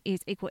hoarding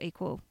is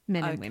equal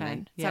men and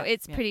women. So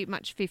it's pretty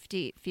much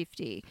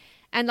 50-50.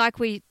 And like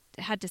we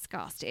had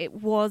discussed, it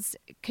was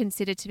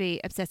considered to be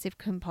obsessive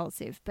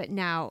compulsive, but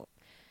now,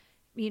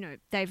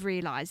 they've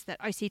realised that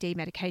OCD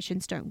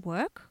medications don't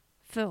work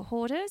for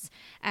hoarders.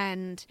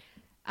 And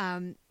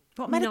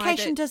what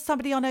medication does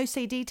somebody on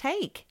OCD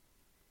take?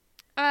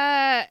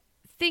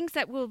 Things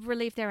that will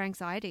relieve their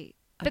anxiety.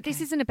 But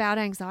this isn't about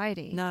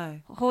anxiety. No.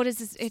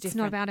 Hoarders it's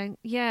not about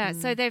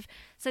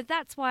so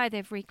that's why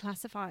they've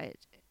reclassified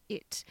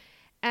it.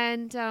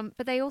 And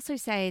but they also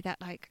say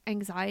that like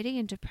anxiety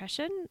and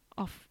depression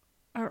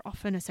are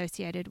often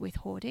associated with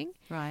hoarding.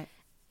 Right.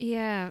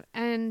 Yeah,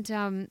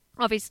 and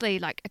obviously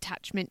like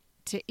attachment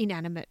to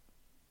inanimate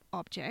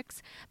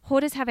objects.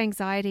 Hoarders have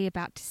anxiety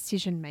about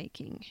decision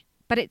making,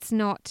 but it's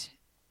not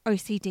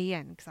OCD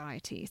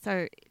anxiety.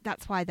 So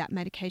that's why that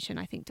medication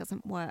I think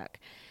doesn't work.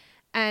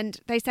 And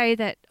they say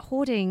that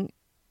hoarding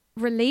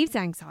relieves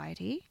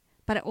anxiety,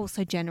 but it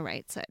also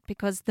generates it,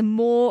 because the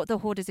more the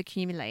hoarders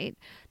accumulate,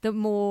 the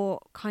more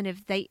kind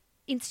of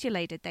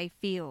insulated they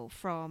feel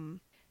from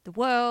the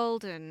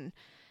world and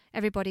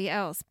everybody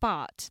else.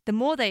 But the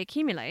more they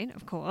accumulate,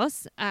 of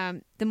course,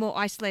 the more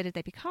isolated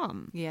they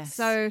become. Yes.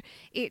 So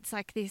it's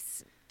like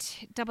this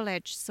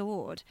double-edged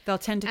sword. They'll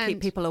tend to keep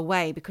people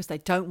away because they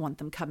don't want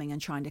them coming and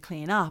trying to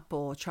clean up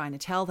or trying to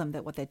tell them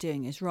that what they're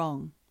doing is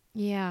wrong.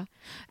 Yeah.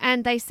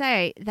 And they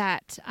say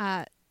that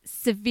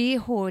severe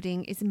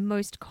hoarding is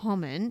most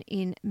common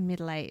in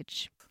middle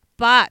age.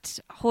 But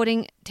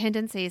hoarding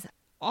tendencies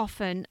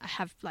often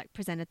have like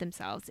presented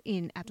themselves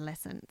in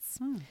adolescence.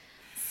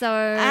 So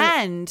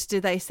And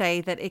do they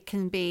say that it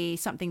can be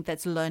something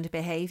that's learned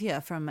behavior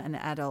from an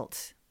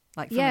adult,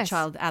 like from a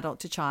child, adult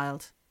to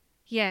child?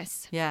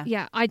 yes. Yeah.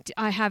 Yeah,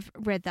 I have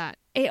read that.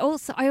 I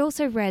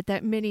also read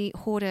that many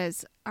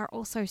hoarders are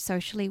also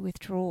socially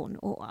withdrawn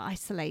or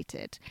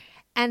isolated,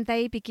 and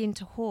they begin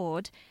to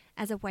hoard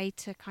as a way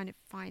to kind of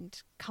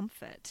find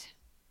comfort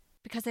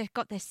because they've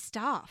got their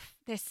stuff.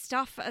 Their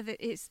stuff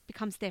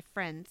becomes their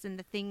friends and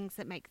the things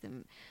that make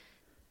them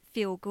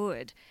feel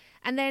good.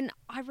 And then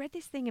I read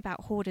this thing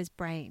about hoarders'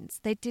 brains.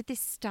 They did this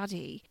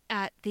study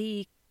at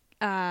the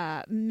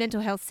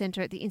mental health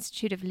center at the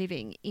Institute of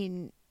Living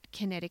in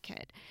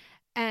Connecticut.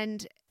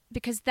 And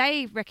because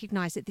they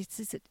recognize that this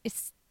is a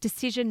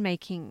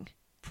decision-making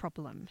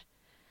problem.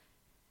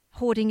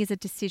 Hoarding is a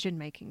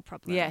decision-making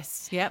problem.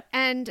 Yes. Yep.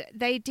 And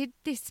they did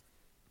this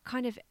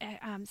kind of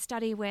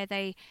study where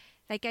they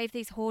gave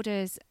these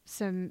hoarders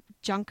some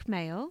junk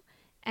mail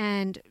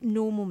and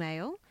normal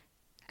mail,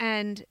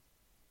 but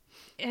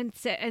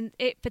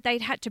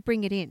they'd had to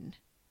bring it in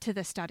to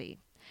the study.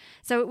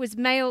 So it was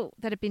mail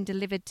that had been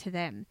delivered to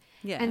them.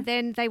 Yeah. And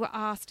then they were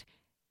asked,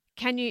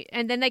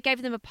 and then they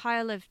gave them a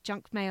pile of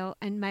junk mail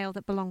and mail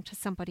that belonged to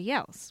somebody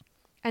else.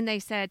 And they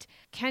said,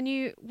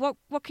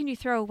 what can you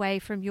throw away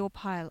from your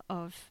pile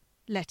of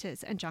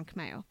letters and junk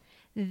mail?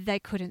 They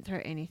couldn't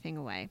throw anything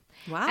away.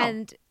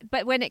 Wow.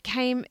 But when it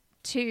came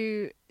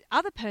to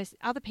other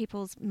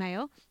people's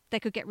mail, they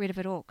could get rid of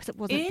it all because it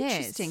wasn't theirs.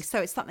 Interesting.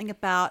 So it's something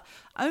about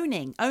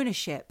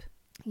ownership.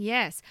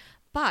 Yes.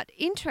 But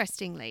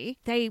interestingly,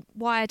 they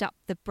wired up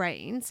the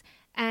brains,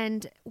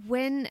 and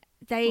when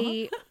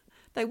they...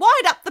 They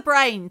wired up the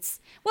brains.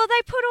 Well,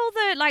 they put all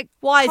the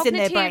wires in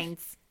their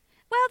brains.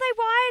 Well, they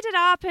wired it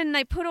up and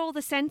they put all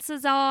the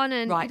sensors on,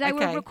 and they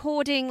were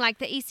recording like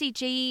the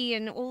ECG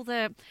and all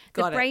the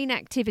brain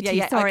activity.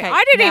 Yeah, Sorry, okay.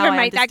 I didn't Now even I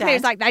make that clear. understand.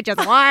 It's like they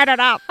just wired it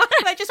up.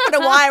 They just put a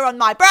wire on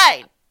my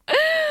brain.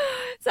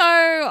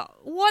 So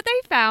what they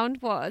found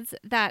was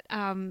that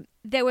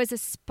there was a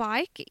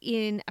spike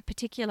in a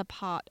particular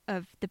part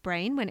of the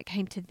brain when it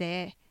came to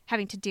their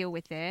having to deal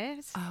with their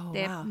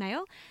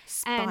mail.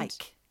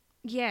 Spike.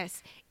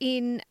 Yes,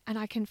 and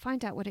I can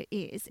find out what it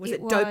is. Was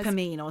it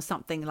dopamine or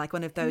something, like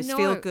one of those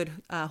feel-good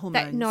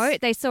hormones?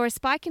 They saw a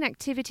spike in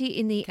activity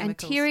in the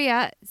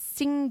anterior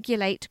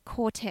cingulate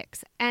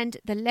cortex and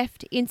the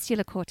left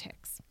insular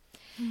cortex.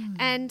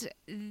 And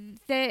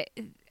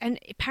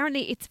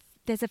apparently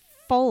there's a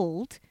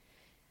fold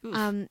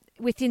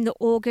within the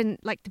organ,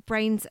 like the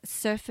brain's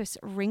surface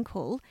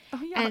wrinkle.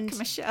 Oh, yeah, like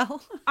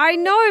Michelle. I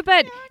know,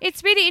 but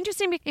it's really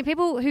interesting in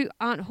people who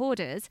aren't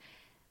hoarders.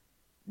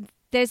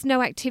 There's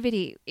no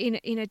activity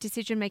in a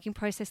decision-making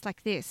process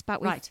like this. But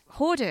with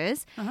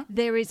hoarders,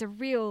 there is a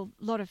real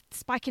lot of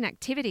spike in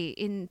activity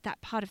in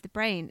that part of the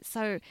brain.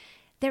 So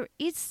there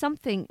is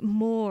something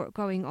more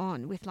going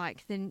on with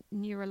like the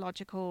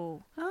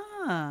neurological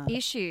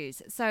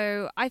issues.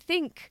 So I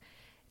think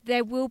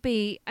there will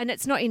be, and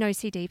it's not in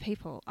OCD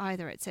people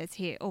either, it says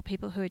here, or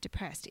people who are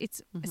depressed.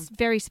 It's a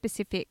very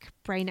specific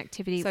brain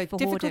activity for hoarders.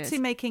 So difficulty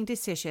making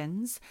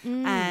decisions,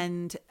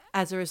 and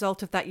as a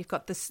result of that, you've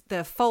got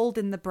the fold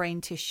in the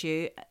brain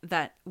tissue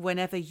that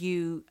whenever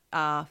you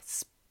are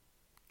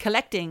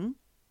collecting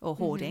or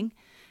hoarding,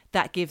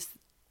 that gives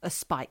a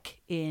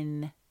spike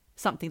in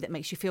something that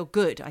makes you feel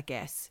good, I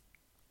guess.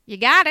 You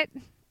got it.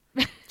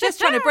 Just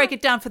trying to break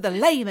it down for the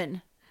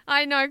layman.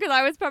 I know, because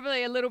I was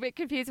probably a little bit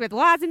confused with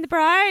what's in the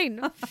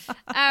brain.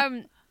 But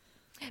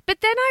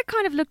then I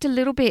kind of looked a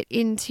little bit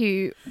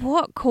into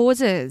what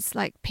causes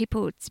like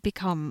people to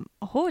become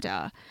a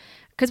hoarder,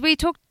 because we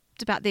talked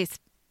about this.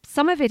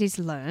 Some of it is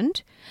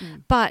learned,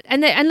 but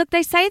and look,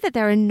 they say that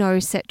there are no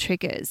set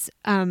triggers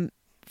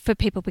for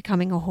people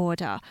becoming a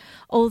hoarder,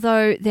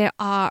 although there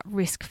are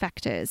risk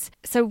factors.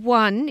 So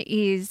one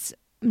is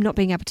not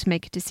being able to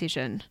make a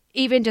decision,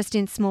 even just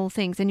in small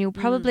things, and you'll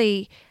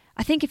probably.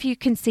 I think if you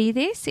can see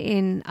this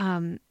in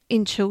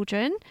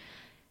children,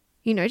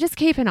 just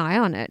keep an eye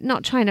on it.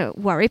 Not trying to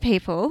worry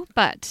people,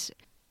 but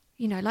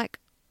like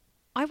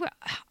I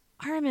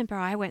remember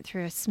I went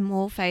through a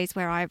small phase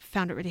where I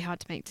found it really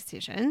hard to make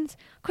decisions.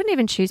 Couldn't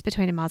even choose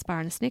between a Mars bar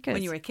and a Snickers.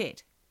 When you were a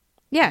kid?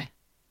 Yeah.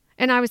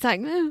 And I was like,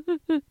 and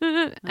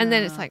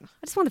then it's like,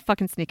 I just want the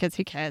fucking Snickers.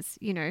 Who cares?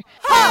 We swear a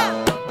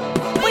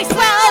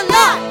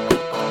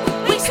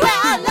lot. We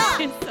swear a lot.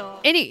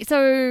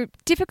 So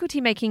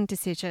difficulty making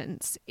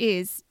decisions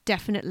is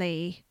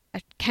definitely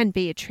can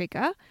be a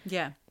trigger.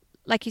 Yeah.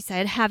 Like you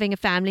said, having a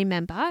family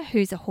member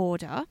who's a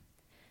hoarder,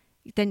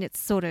 then it's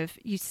sort of,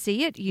 you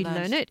see it, you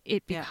learn it,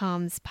 it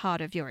becomes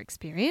part of your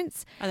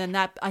experience. And then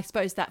that, I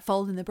suppose that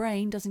fold in the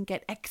brain doesn't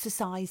get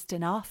exercised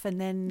enough, and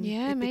then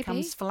it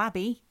becomes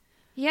flabby.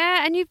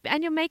 Yeah, and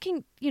you're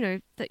making,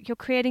 that you're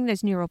creating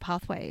those neural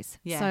pathways.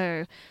 Yeah.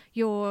 So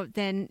you're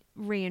then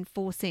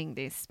reinforcing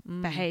this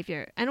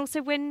behavior. And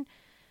also when,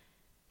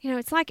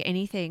 it's like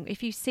anything.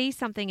 If you see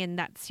something and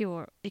that's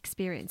your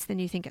experience, then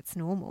you think it's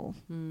normal.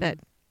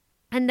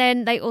 And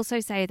then they also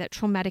say that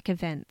traumatic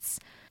events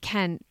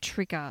can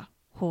trigger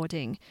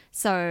hoarding.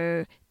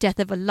 So death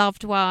of a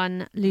loved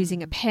one,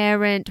 losing a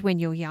parent when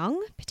you're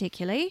young,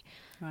 particularly.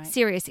 Right.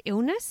 serious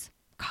illness,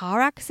 car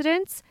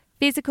accidents,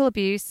 physical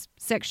abuse,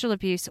 sexual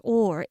abuse,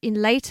 or in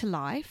later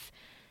life,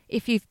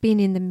 if you've been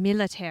in the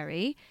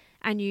military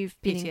and you've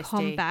been in PTSD.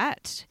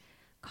 combat,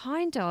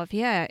 kind of,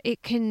 yeah,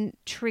 it can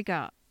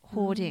trigger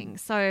hoarding.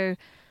 So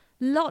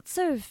lots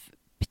of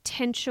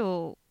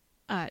potential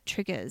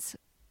triggers.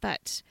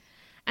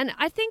 And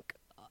I think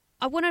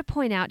I want to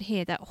point out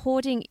here that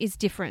hoarding is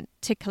different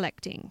to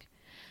collecting.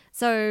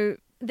 So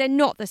they're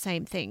not the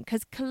same thing,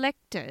 because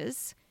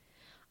collectors,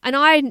 and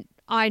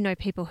I know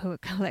people who are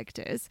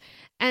collectors,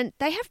 and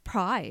they have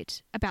pride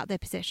about their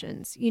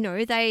possessions. You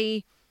know,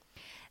 they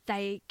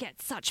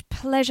get such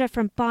pleasure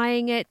from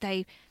buying it.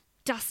 They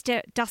dust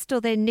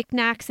all their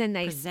knickknacks and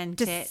they Present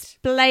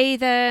display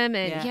them,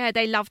 and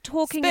they love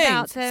talking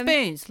about them.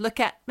 Spoons, look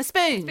at my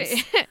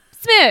spoons.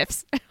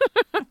 Smurfs.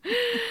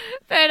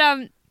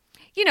 But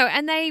you know,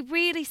 and they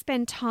really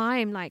spend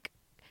time like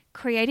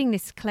creating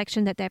this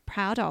collection that they're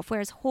proud of,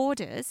 whereas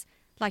hoarders,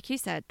 like you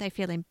said, they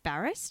feel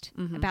embarrassed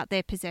about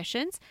their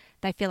possessions.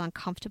 They feel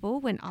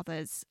uncomfortable when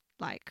others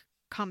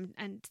come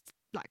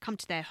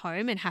to their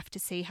home and have to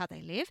see how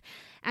they live,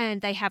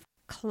 and they have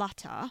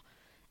clutter,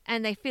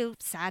 and they feel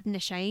sad and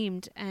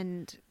ashamed,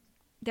 and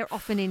they're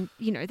often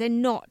they're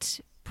not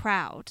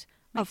proud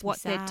of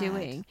what they're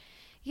doing.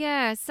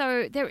 Yeah,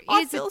 so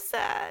I feel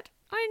sad.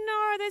 I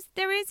know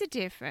there is a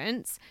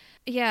difference.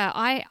 Yeah,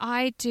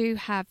 I do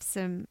have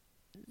some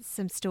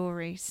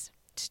stories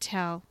to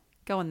tell.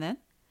 Go on then.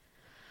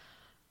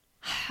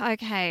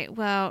 Okay,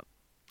 well,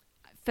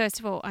 first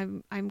of all,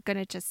 I'm going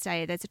to just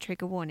say there's a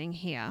trigger warning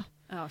here.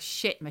 Oh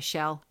shit,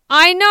 Michelle.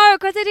 I know,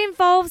 because it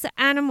involves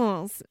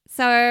animals.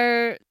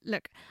 So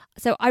look,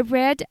 I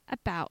read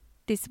about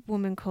this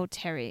woman called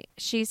Terry.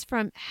 She's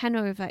from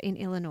Hanover in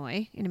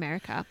Illinois, in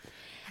America,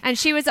 and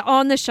she was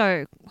on the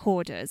show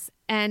Hoarders.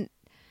 And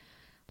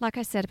like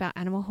I said about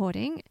animal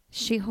hoarding,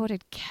 she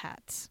hoarded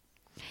cats.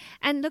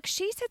 And look,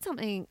 she said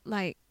something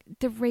like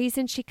the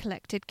reason she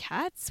collected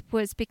cats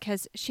was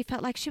because she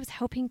felt like she was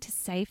helping to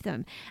save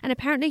them. And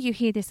apparently you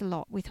hear this a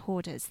lot with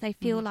hoarders. They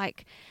feel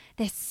like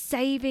they're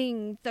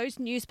saving those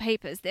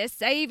newspapers, they're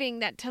saving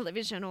that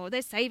television, or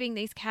they're saving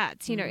these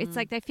cats. You know, it's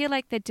like they feel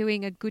like they're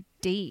doing a good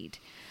deed.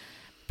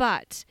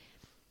 But,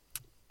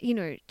 you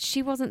know,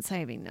 she wasn't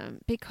saving them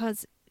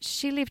because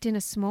she lived in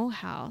a small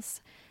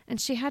house and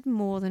she had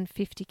more than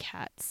 50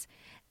 cats.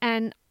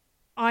 And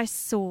I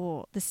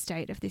saw the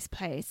state of this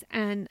place,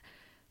 and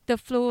the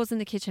floors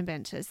and the kitchen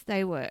benches,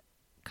 they were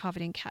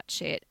covered in cat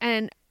shit.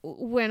 And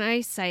when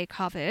I say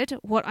covered,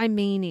 what I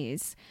mean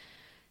is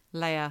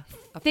layer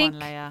upon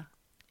layer.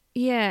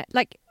 Yeah,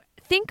 like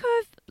think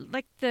of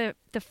like the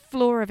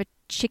floor of a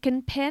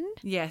chicken pen.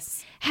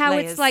 Yes. How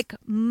layers. It's like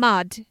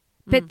mud,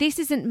 but this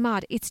isn't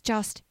mud. It's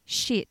just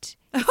shit.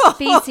 It's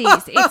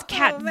feces. It's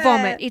cat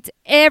vomit. It's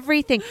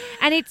everything,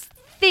 and it's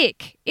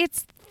thick.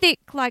 It's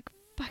thick, like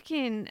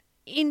fucking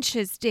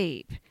inches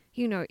deep.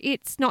 You know,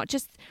 it's not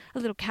just a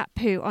little cat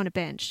poo on a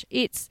bench.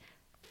 It's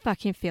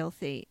fucking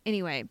filthy.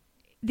 Anyway,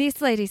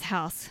 this lady's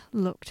house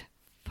looked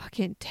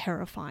fucking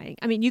terrifying.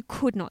 I mean, you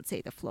could not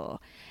see the floor.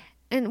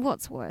 And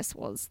what's worse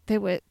was there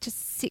were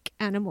just sick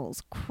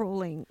animals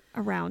crawling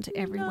around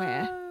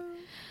everywhere. No.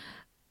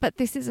 But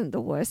this isn't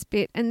the worst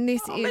bit. And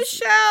this is...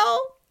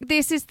 Michelle!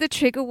 This is the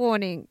trigger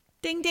warning.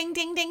 Ding, ding,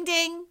 ding, ding,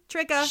 ding.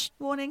 Trigger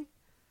warning.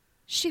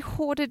 She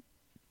hoarded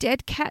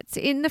dead cats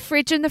in the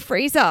fridge and the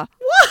freezer.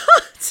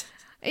 What?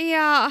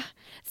 Yeah.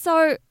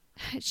 So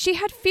she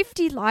had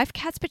 50 live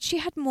cats, but she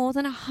had more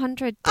than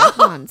 100 dead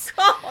ones.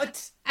 God.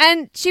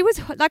 And she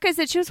was, like I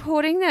said, she was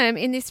hoarding them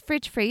in this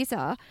fridge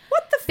freezer.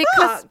 What the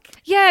fuck?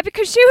 Yeah,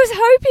 because she was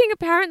hoping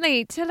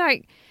apparently to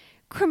like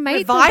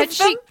cremate Revive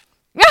them.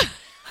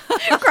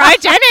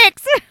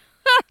 Cryogenics.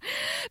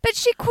 But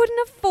she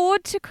couldn't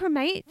afford to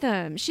cremate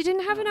them. She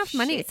didn't have enough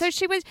money. Shit. So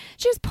she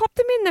just popped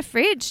them in the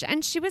fridge,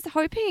 and she was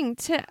hoping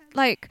to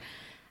like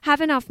have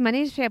enough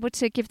money to be able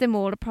to give them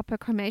all a proper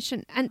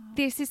cremation. And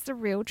this is the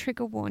real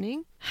trigger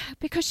warning.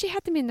 Because she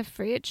had them in the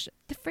fridge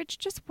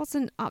just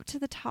wasn't up to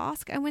the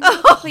task. And when they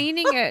were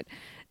cleaning it,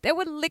 there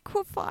were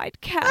liquefied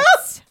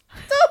cats.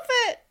 Stop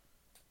it.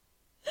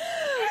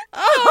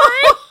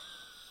 Sorry.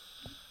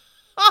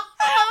 I'm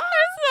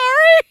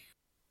sorry.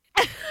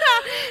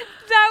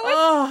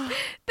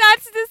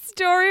 That's the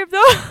story of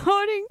the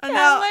hoarding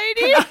cat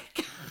lady.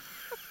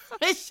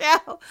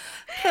 Michelle,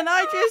 can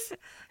I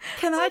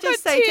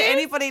just say to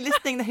anybody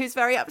listening who's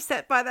very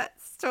upset by that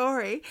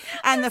story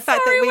and the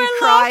fact that we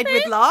cried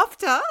with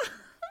laughter?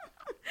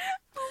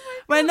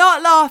 We're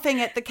not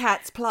laughing at the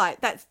cat's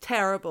plight. That's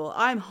terrible.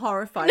 I'm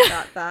horrified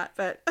about that,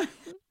 but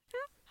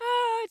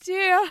oh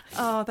dear.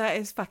 Oh, that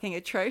is fucking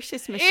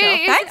atrocious, Michelle.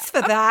 Thanks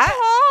for that.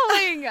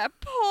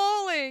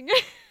 Appalling.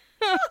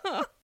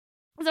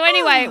 So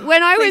anyway,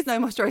 when I was... no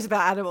more stories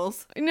about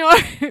animals. No.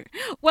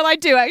 Well, I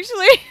do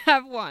actually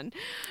have one.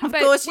 Of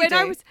course you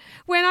do.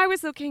 When I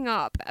was looking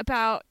up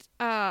about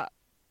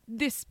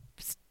this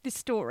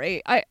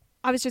story, I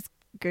was just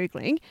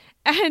Googling,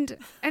 and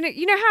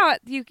you know how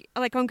you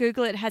like on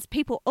Google it has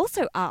people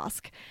also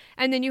ask,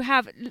 and then you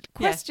have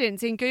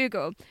questions in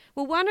Google.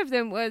 Well, one of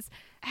them was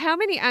how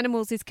many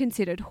animals is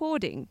considered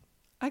hoarding?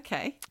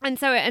 Okay. And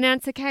so an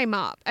answer came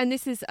up, and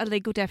this is a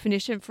legal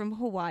definition from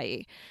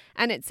Hawaii.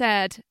 And it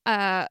said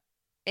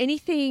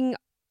anything,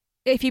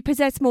 if you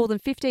possess more than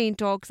 15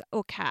 dogs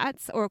or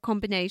cats or a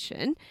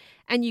combination,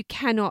 and you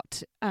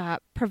cannot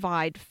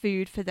provide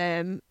food for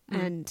them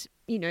and,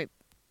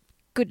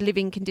 good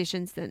living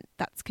conditions, then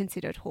that's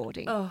considered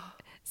hoarding. Oh.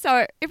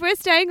 So if we're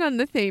staying on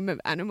the theme of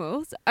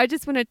animals, I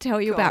just want to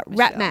tell you about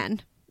Michelle.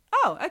 Ratman.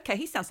 Oh, okay.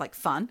 He sounds like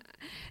fun.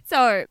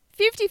 So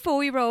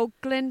 54-year-old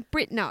Glenn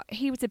Brittner,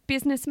 he was a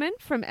businessman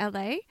from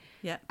LA.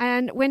 Yeah.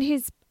 And when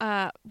his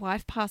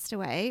wife passed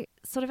away,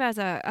 sort of as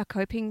a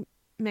coping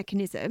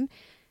mechanism,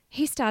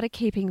 he started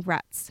keeping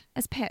rats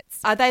as pets.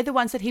 Are they the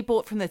ones that he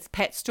bought from the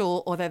pet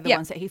store, or they're the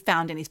ones that he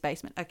found in his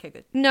basement? Okay,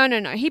 good. No.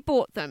 He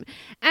bought them.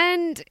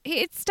 And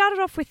it started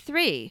off with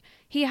 3.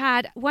 He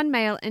had 1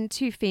 male and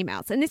 2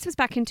 females. And this was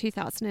back in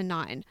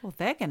 2009. Well,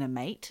 they're going to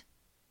mate.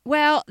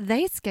 Well,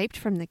 they escaped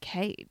from the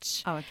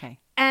cage. Oh, okay.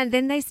 And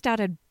then they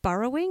started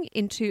burrowing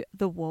into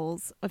the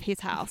walls of his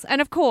house. And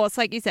of course,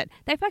 like you said,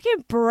 they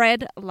fucking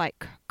bred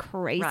like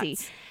crazy.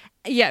 Rats.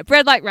 Yeah,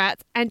 bred like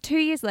rats. And 2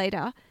 years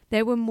later,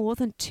 there were more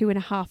than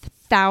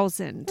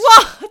 2,500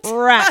 What?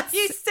 rats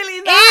You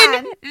silly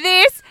man. in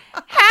this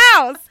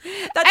house.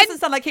 That doesn't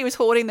sound like he was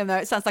hoarding them, though.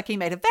 It sounds like he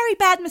made a very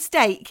bad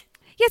mistake.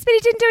 Yes, but he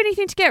didn't do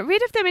anything to get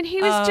rid of them. And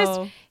he was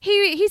Oh.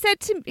 he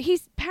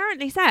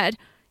apparently said,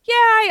 yeah,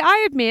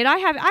 I admit I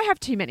have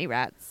too many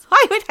rats.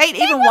 I would hate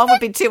even one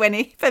would be too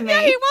many for me.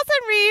 Yeah, he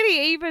wasn't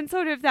really even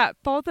sort of that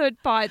bothered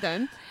by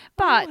them.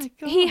 But my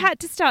God. he had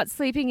to start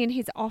sleeping in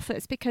his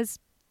office because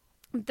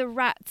the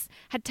rats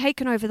had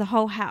taken over the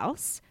whole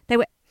house. They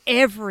were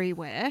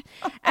everywhere.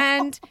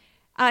 And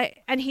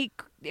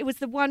it was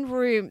the one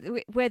room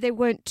where there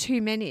weren't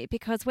too many,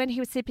 because when he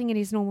was sleeping in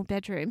his normal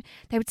bedroom,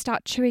 they would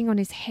start chewing on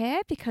his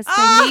hair because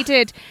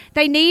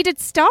they needed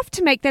stuff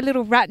to make their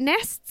little rat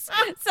nests.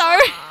 So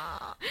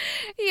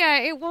yeah,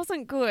 it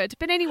wasn't good.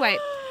 But anyway,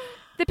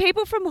 the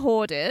people from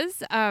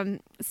Hoarders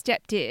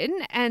stepped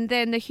in, and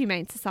then the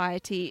Humane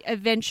Society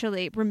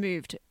eventually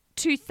removed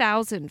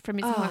 2,000 from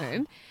his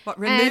home. What,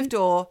 removed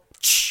or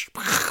shot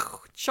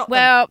them?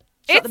 Well,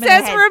 Shot it them in the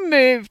says head.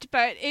 removed,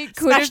 but it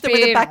could Smashed have them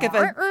with the been back of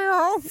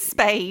a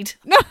spade.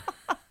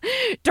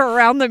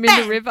 drown them in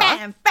Bam, the river.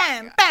 bam,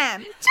 bam,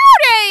 bam.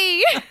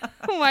 Judy!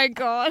 Oh my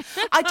God.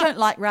 I don't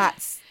like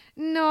rats.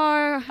 No.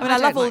 I mean, I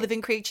love all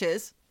living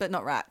creatures, but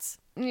not rats.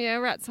 Yeah,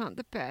 rats aren't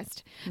the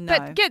best. No.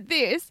 But get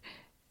this,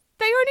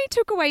 they only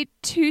took away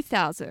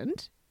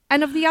 2,000,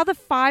 and of the other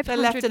 500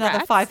 They left another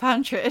rats,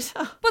 500.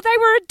 but they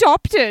were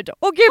adopted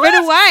or given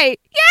What? away.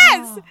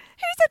 Yes! Oh.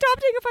 Who's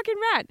adopting a fucking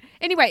rat?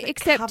 Anyway,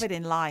 except Covered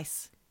in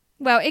lice.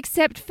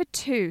 for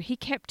 2. He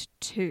kept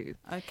 2.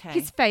 Okay.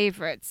 His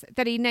favourites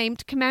that he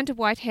named Commander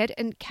Whitehead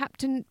and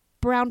Captain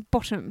Brown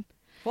Bottom.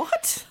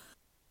 What?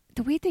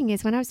 The weird thing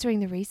is, when I was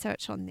doing the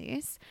research on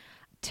this,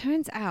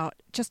 turns out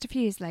just a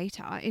few years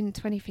later, in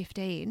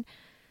 2015,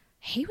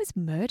 he was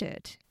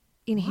murdered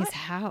in his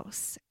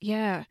house.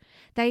 Yeah.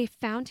 They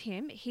found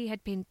him. He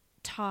had been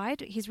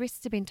tied. His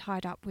wrists had been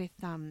tied up with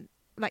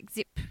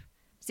zip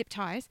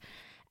ties.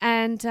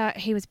 And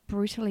he was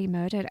brutally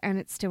murdered, and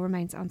it still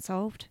remains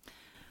unsolved.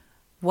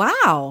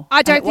 Wow.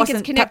 I don't And it think it's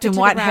wasn't connected Captain to the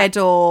Whitehead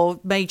or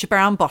Major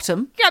Brown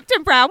Bottom.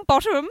 Captain Brown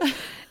Bottom.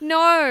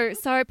 No.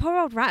 So poor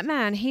old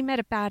Ratman, he met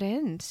a bad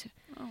end.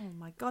 Oh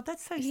my God,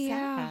 that's so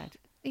Yeah. sad.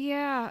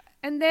 Yeah.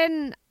 And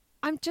then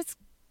I'm just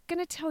going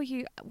to tell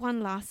you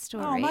one last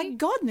story. Oh my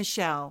God,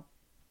 Michelle.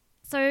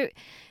 So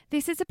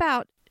this is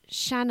about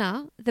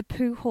Shanna, the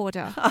poo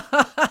hoarder.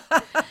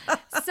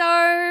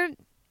 So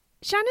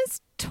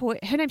Shanna's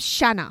her name's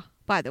Shanna,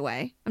 by the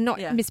way. I'm not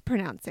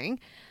mispronouncing.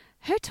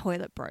 Her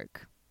toilet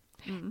broke.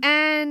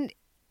 And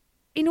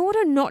in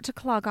order not to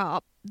clog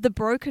up the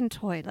broken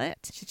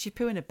toilet... Should she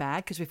poo in a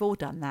bag? Because we've all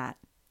done that.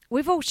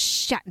 We've all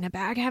shat in a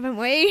bag, haven't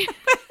we?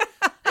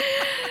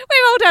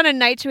 We've all done a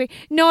nature.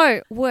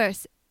 No,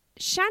 worse.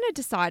 Shanna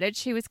decided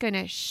she was going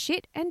to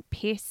shit and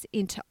piss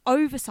into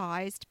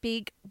oversized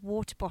big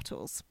water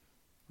bottles.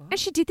 What? And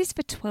she did this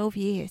for 12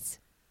 years.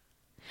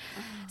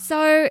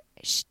 So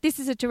this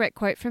is a direct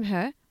quote from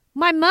her.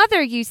 My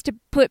mother used to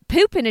put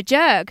poop in a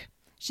jug.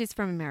 She's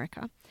from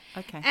America.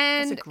 Okay.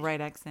 And that's a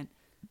great accent.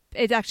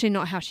 It's actually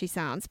not how she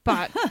sounds,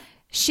 but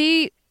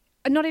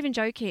not even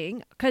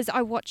joking, because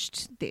I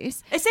watched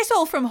this. Is this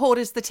all from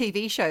Hoarders, the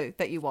TV show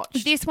that you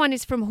watched? This one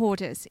is from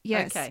Hoarders,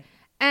 yes. Okay.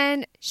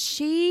 And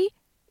she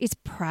is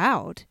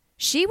proud.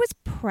 She was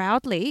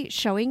proudly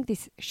showing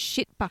this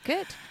shit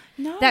bucket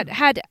that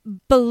had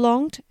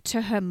belonged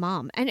to her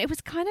mum. And it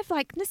was kind of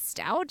like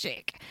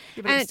nostalgic.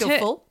 Yeah, but it's still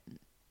full?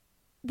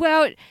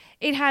 Well,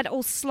 it had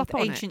all slop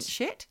on Ancient it.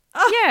 shit?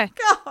 Yeah.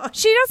 God.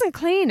 She doesn't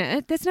clean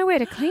it. There's nowhere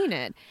to clean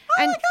it.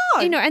 Oh, and, my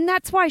God. You know, and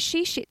that's why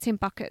she shits in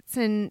buckets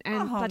and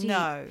bloody...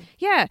 no.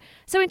 Yeah.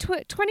 So in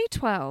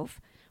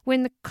 2012,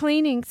 when the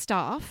cleaning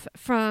staff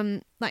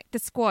from, like, the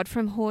squad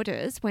from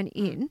Hoarders went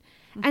in,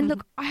 and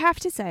look, I have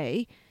to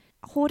say,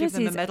 Hoarders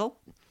Give them is... a medal?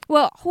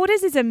 Well,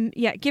 hoarders is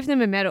give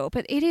them a medal,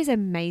 but it is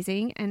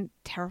amazing and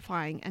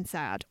terrifying and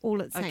sad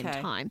all at the same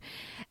time.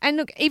 And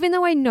look, even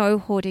though I know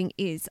hoarding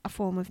is a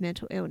form of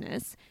mental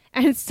illness,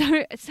 and so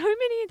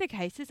many of the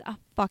cases are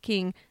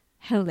fucking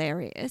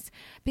hilarious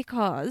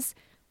because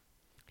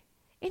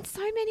in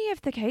so many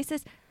of the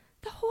cases,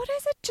 the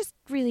hoarders are just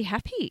really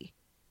happy.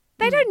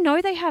 They don't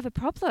know they have a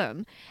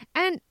problem,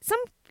 and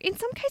in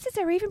some cases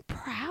they're even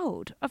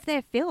proud of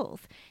their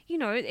filth. You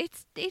know,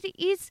 it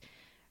is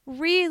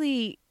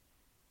really.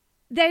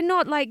 They're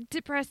not like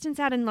depressed and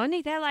sad and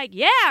lonely. They're like,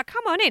 yeah,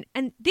 come on in.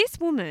 And this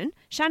woman,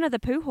 Shanna the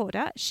poo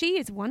hoarder, she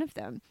is one of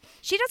them.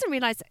 She doesn't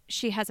realize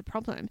she has a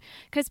problem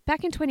because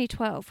back in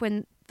 2012,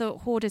 when the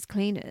hoarders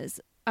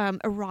cleaners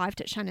arrived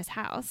at Shanna's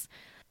house,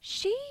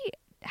 she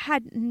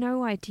had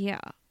no idea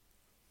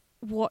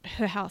what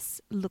her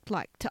house looked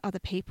like to other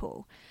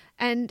people.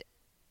 And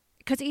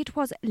because it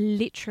was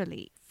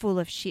literally full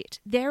of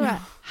shit. There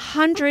are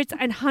hundreds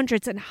and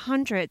hundreds and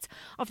hundreds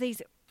of these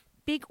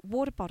big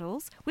water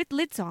bottles with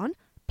lids on,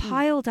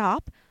 piled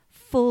up,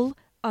 full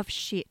of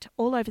shit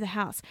all over the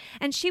house.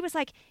 And she was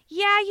like,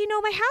 yeah, you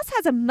know, my house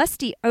has a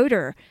musty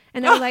odor.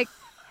 And they were like,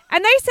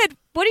 and they said,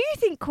 what do you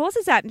think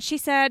causes that? And she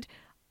said,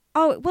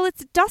 oh, well,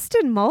 it's dust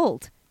and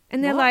mold.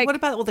 And they're like, what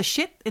about all the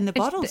shit in the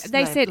bottles?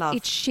 They said,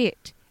 it's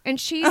shit. And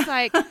she's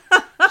like,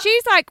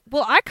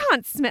 well, I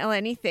can't smell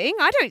anything.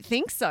 I don't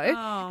think so.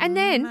 Oh, and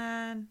then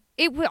man.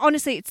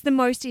 Honestly, it's the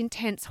most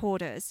intense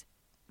hoarders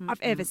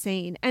I've ever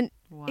seen. And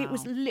it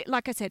was,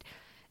 like I said,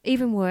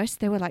 even worse.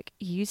 There were like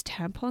used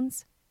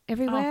tampons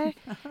everywhere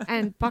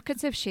and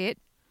buckets of shit.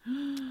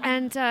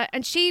 And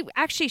she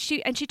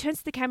turns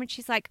to the camera and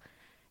she's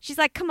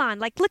like, come on,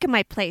 like, look at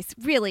my place.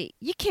 Really,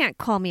 you can't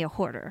call me a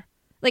hoarder.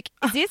 Like,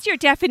 is this your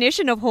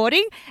definition of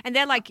hoarding? And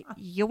they're like,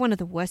 you're one of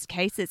the worst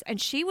cases. And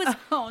she was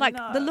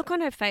the look on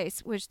her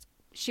face was,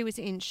 she was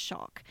in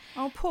shock.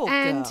 Oh, poor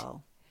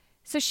girl.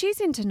 So she's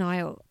in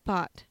denial,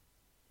 but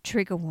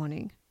trigger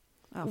warning.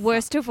 Oh,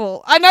 worst of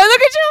all. I know,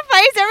 look at your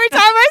face every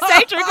time I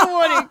say trigger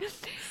warning.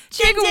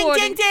 Trigger ding,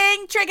 warning. ding,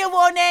 ding, trigger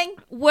warning.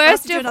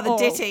 Worst of another all.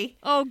 ditty.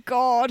 Oh,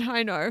 God,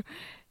 I know.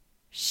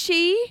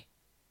 She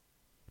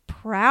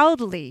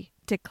proudly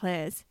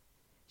declares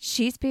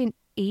she's been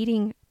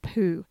eating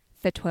poo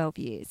for 12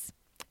 years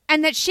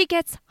and that she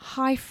gets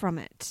high from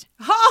it.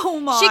 Oh,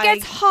 my. She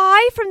gets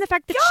high from the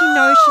fact that she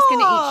knows she's going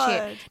to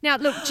eat shit. Now,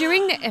 look,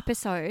 during the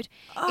episode,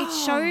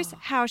 it shows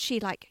how she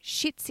like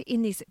shits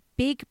in this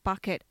big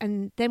bucket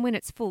and then when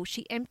it's full,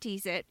 she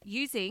empties it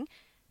using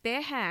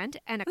bare hand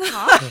and a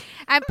cup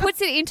and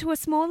puts it into a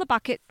smaller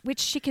bucket, which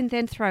she can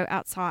then throw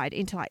outside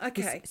into like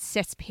this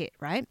cesspit,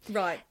 right?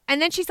 Right.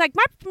 And then she's like,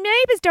 my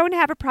neighbors don't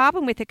have a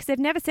problem with it because they've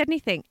never said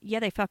anything. Yeah,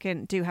 they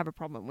fucking do have a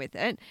problem with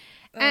it.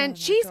 And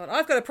God,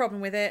 I've got a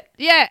problem with it.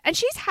 Yeah, and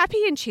she's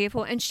happy and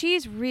cheerful and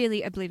she's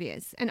really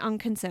oblivious and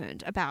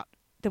unconcerned about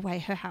the way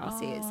her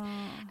house is.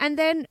 And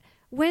then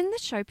when the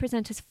show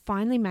presenters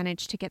finally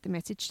managed to get the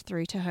message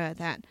through to her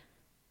that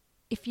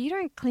if you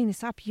don't clean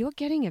this up, you're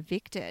getting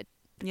evicted.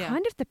 Yeah.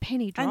 Kind of the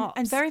penny drops.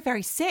 And very,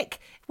 very sick.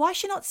 Why is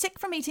she not sick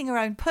from eating her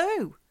own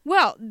poo?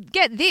 Well,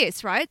 get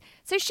this, right?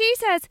 So she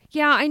says,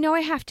 yeah, I know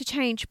I have to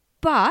change,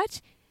 but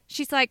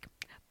she's like,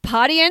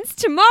 party ends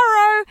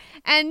tomorrow.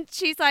 And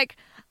she's like,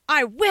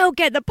 I will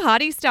get the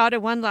party started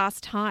one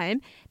last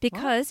time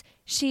because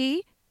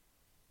she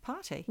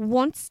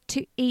wants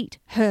to eat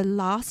her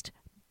last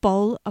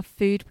bowl of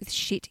food with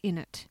shit in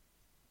it.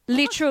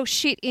 Literal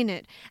shit in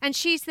it. And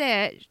she's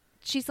there.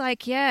 She's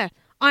like, yeah.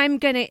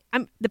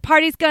 The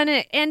party's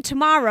gonna end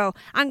tomorrow.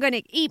 I'm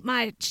gonna eat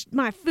my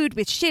food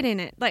with shit in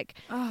it. Like,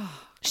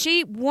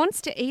 she wants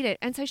to eat it,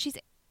 and so she's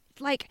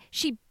like,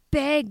 she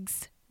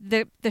begs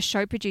the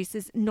show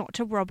producers not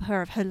to rob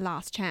her of her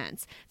last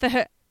chance for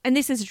her. And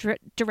this is a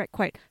direct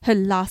quote: her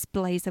last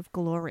blaze of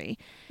glory.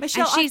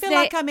 Michelle, I feel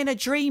like I'm in a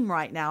dream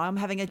right now. I'm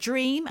having a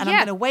dream, and I'm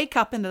going to wake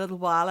up in a little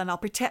while, and I'll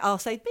say, Michelle,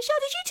 did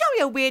you tell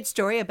me a weird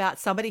story about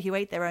somebody who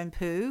ate their own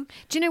poo?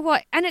 Do you know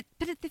what?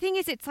 But the thing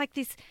is, it's like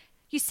this.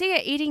 You see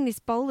her eating this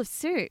bowl of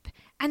soup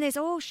and there's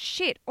all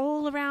shit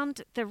all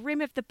around the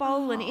rim of the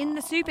bowl and in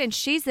the soup and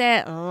she's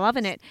there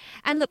loving it.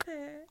 And look,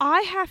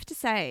 I have to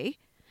say,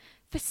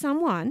 for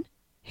someone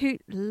who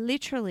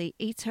literally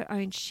eats her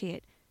own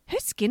shit, her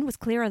skin was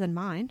clearer than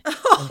mine.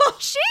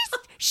 She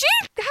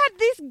had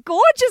this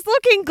gorgeous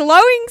looking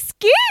glowing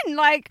skin.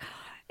 Like,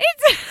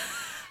 it's...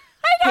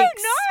 I don't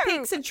know.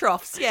 Peaks and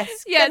troughs,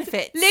 yes. Yeah,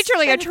 benefits.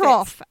 Literally a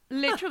trough.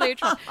 Literally a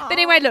trough. But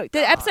anyway, look,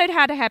 the episode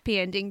had a happy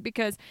ending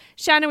because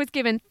Shanna was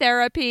given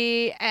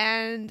therapy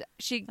and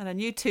a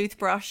new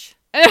toothbrush.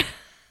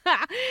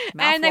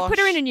 And they put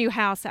her in a new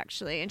house,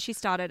 actually, and she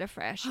started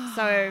afresh.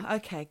 So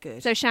okay,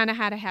 good. So Shanna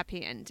had a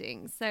happy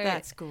ending. So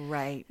that's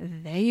great.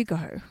 There you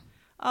go.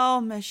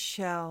 Oh,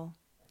 Michelle.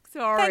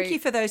 Sorry. Thank you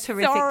for those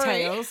horrific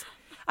tales.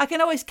 I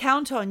can always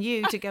count on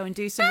you to go and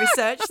do some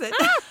research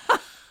that...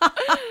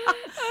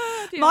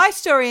 My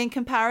story in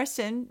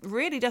comparison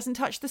really doesn't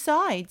touch the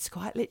sides,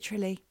 quite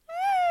literally.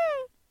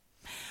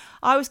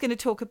 I was going to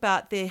talk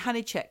about the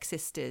Honeycheck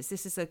sisters.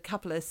 This is a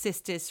couple of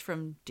sisters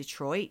from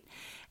Detroit.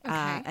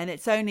 Okay. And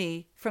it's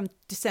only from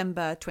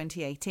December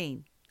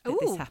 2018 that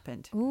this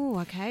happened. Oh,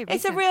 okay.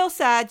 It's a real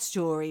sad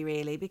story,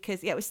 really,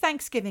 because it was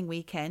Thanksgiving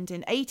weekend,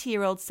 and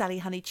 80-year-old Sally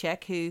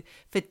Honeycheck, who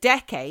for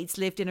decades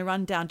lived in a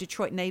rundown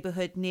Detroit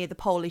neighborhood near the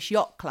Polish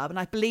Yacht Club, and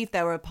I believe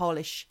they were a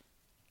Polish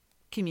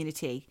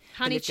community.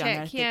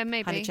 Honeycheck, yeah,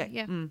 maybe. Honeycheck.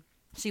 Yeah.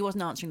 She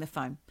wasn't answering the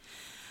phone.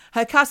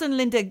 Her cousin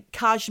Linda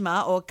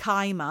Kajma, or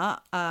Kaima,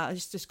 I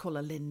just call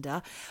her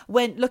Linda,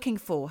 went looking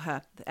for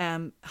her.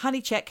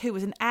 Honeycheck, who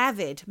was an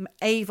avid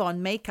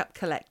Avon makeup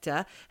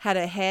collector, had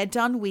her hair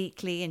done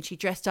weekly and she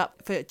dressed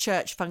up for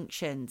church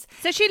functions.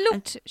 So she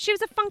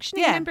was a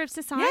functioning member of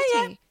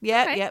society.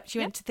 Yeah. Okay. She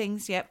went to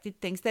things, did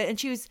things.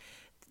 And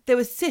there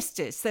was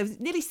sisters. So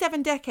nearly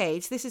 7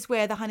 decades, this is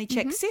where the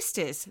Honeycheck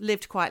sisters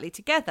lived quietly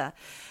together.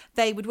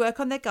 They would work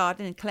on their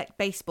garden and collect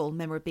baseball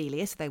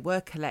memorabilia. So they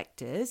were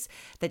collectors.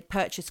 They'd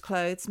purchase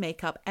clothes,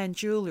 makeup and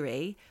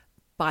jewellery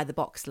by the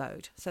box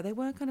load. So they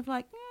were kind of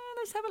like,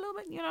 let's have a little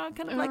bit,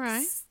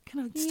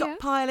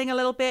 stockpiling a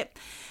little bit.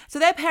 So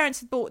their parents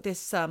had bought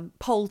this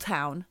Pole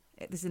Town,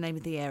 this is the name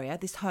of the area,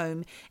 this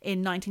home in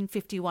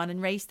 1951,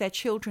 and raised their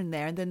children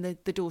there. And then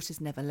the daughters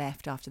never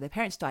left after their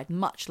parents died,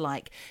 much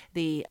like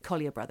the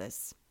Collier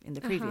brothers in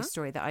the previous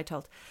story that I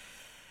told.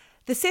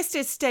 The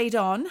sisters stayed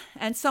on,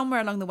 and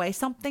somewhere along the way,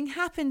 something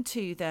happened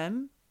to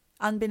them,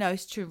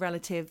 unbeknownst to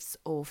relatives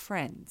or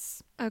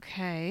friends.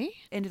 Okay.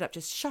 Ended up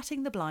just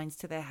shutting the blinds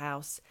to their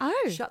house.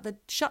 Oh. Shut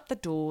the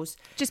doors.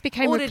 Just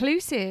became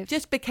reclusive.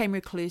 Just became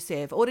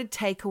reclusive. Ordered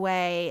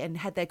takeaway and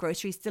had their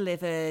groceries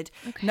delivered.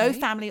 Okay. No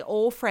family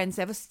or friends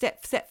ever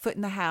set foot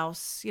in the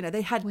house. You know,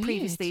 they had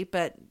previously,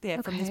 but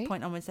from this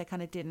point onwards, they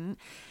kind of didn't.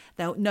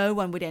 No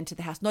one would enter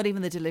the house, not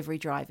even the delivery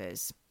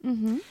drivers.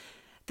 Mm-hmm.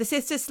 The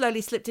sisters slowly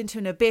slipped into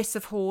an abyss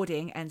of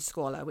hoarding and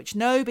squalor, which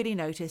nobody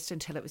noticed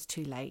until it was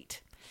too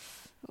late.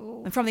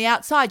 Oh. And from the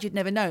outside, you'd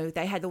never know.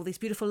 They had all these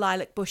beautiful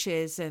lilac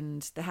bushes,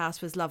 and the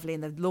house was lovely,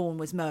 and the lawn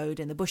was mowed,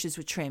 and the bushes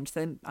were trimmed.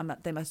 So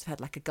they must have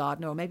had like a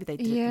gardener, or maybe they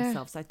did it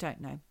themselves. I don't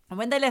know. And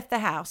when they left the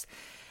house,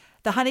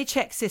 the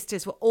Honeycheck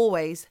sisters were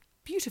always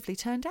beautifully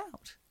turned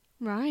out.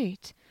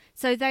 Right.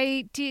 So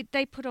they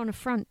put on a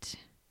front.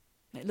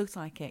 It looks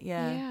like it,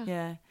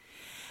 yeah.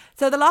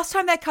 So the last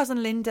time their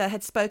cousin Linda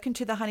had spoken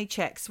to the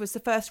Honeychecks was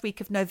the first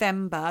week of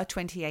November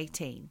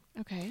 2018.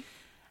 Okay.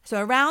 So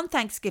around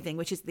Thanksgiving,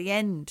 which is the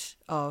end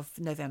of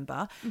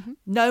November,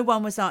 no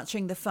one was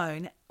answering the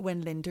phone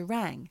when Linda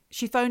rang.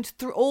 She phoned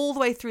all the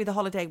way through the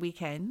holiday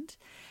weekend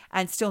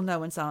and still no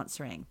one's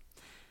answering.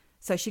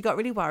 So she got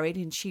really worried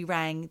and she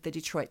rang the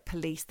Detroit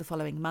police the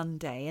following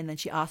Monday, and then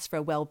she asked for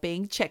a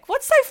well-being check.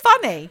 What's so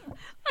funny?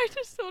 I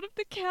just thought of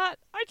the cat.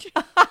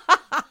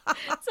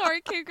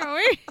 Sorry, keep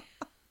going.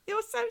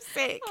 You're so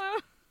sick. Oh,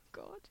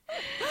 God.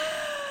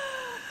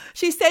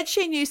 She said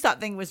she knew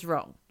something was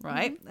wrong,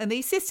 right? And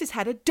these sisters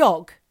had a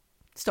dog.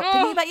 Stop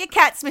thinking about your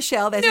cats,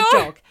 Michelle. There's a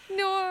dog.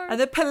 No. And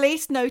the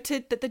police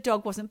noted that the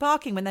dog wasn't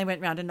barking when they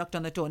went round and knocked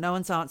on the door. No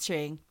one's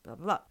answering, blah,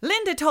 blah, blah.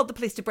 Linda told the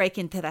police to break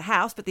into the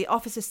house, but the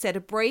officers said a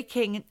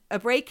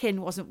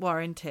break-in wasn't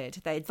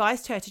warranted. They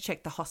advised her to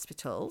check the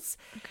hospitals.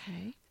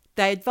 Okay.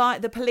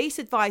 The police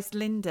advised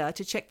Linda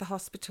to check the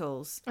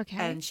hospitals.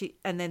 Okay.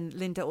 And then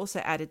Linda also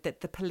added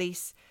that the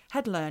police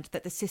had learned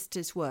that the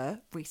sisters were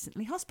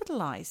recently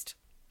hospitalised.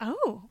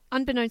 Oh,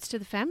 unbeknownst to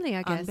the family,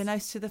 I guess.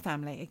 Unbeknownst to the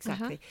family,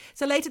 exactly.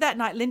 So later that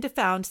night, Linda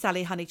found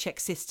Sally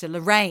Honeycheck's sister,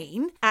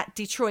 Lorraine, at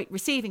Detroit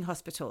Receiving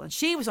Hospital. And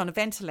she was on a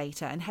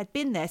ventilator and had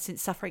been there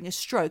since suffering a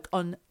stroke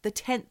on the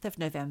 10th of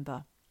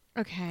November.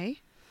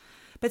 Okay.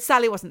 But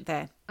Sally wasn't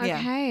there.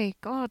 Okay. Yeah.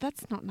 God,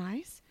 that's not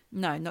nice.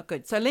 No, not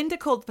good. So Linda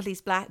called the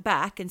police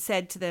back and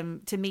said to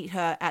them to meet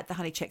her at the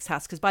Honeycheck's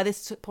house, because by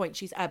this point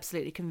she's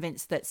absolutely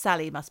convinced that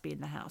Sally must be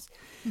in the house.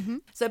 Mm-hmm.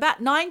 So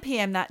about 9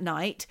 p.m. that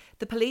night,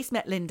 the police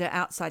met Linda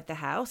outside the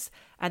house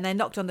and they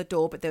knocked on the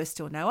door, but there was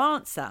still no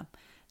answer.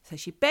 So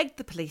she begged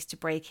the police to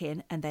break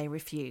in and they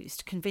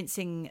refused,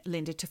 convincing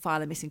Linda to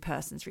file a missing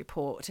persons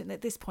report. And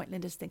at this point,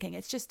 Linda's thinking,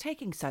 it's just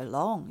taking so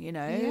long, you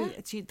know.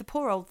 Yeah. The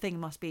poor old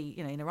thing must be,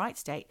 in the right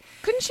state.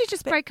 Couldn't she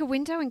just break a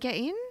window and get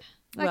in?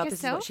 This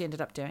is what she ended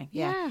up doing.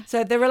 Yeah.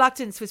 So the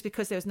reluctance was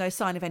because there was no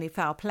sign of any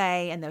foul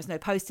play and there was no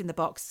post in the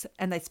box,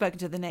 and they'd spoken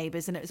to the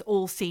neighbours and it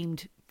all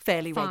seemed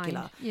fairly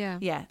regular.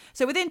 Yeah.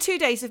 So within 2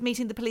 days of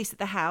meeting the police at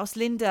the house,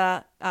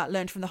 Linda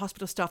learned from the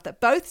hospital staff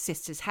that both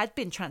sisters had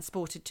been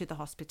transported to the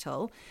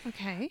hospital.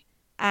 Okay.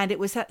 And it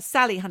was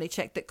Sally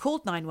Honeycheck that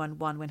called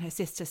 911 when her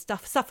sister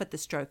suffered the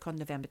stroke on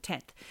November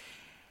 10th.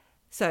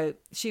 So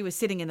she was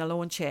sitting in a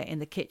lawn chair in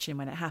the kitchen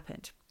when it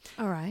happened.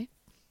 All right.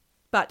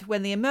 But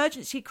when the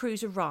emergency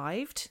crews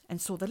arrived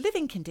and saw the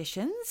living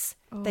conditions,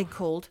 they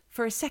called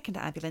for a second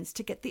ambulance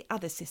to get the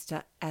other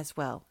sister as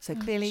well. So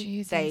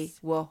clearly they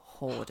were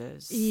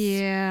hoarders.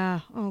 Yeah.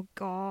 Oh,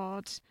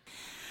 God.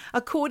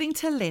 According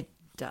to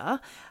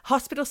Linda,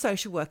 hospital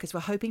social workers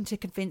were hoping to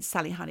convince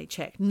Sally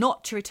Honeycheck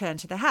not to return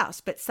to the house.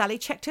 But Sally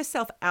checked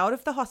herself out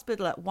of the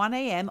hospital at 1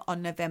 a.m.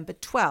 on November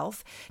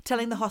 12th,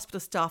 telling the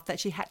hospital staff that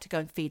she had to go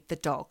and feed the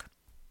dog.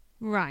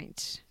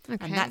 Right.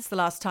 Okay. And that's the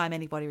last time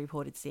anybody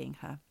reported seeing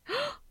her.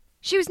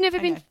 She's never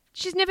I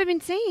know.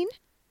 been seen.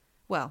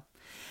 Well,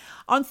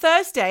 on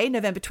Thursday,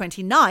 November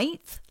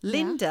 29th,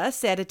 Linda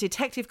said a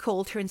detective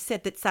called her and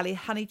said that Sally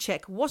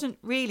Honeycheck wasn't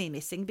really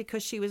missing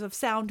because she was of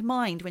sound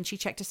mind when she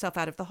checked herself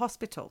out of the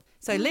hospital.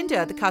 So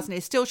Linda, the cousin,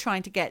 is still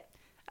trying to get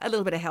a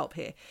little bit of help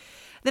here.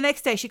 The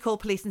next day, she called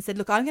police and said,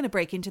 look, I'm going to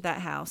break into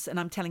that house and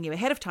I'm telling you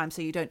ahead of time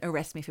so you don't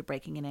arrest me for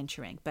breaking and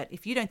entering. But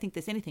if you don't think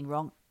there's anything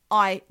wrong,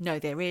 I know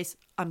there is.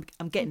 I'm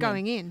getting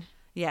Going in.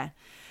 Yeah.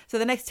 So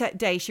the next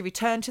day, she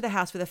returned to the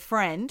house with a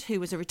friend who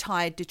was a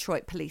retired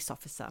Detroit police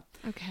officer.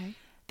 Okay.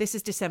 This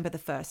is December the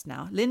 1st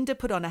now. Linda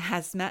put on a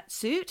hazmat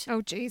suit.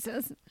 Oh,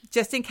 Jesus.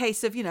 Just in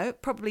case of,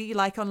 probably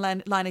like on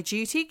line of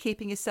duty,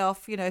 keeping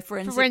yourself,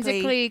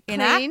 Forensically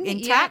clean,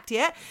 intact.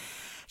 Yeah.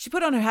 She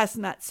put on her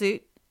hazmat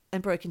suit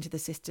and broke into the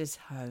sister's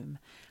home.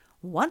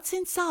 Once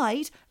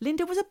inside,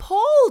 Linda was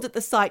appalled at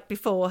the sight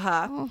before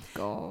her. Oh,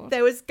 God.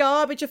 There was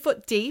garbage a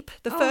foot deep.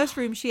 The first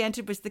room she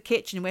entered was the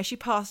kitchen, where she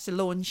passed a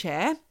lawn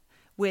chair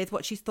with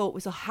what she thought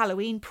was a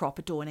Halloween prop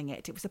adorning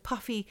it. It was a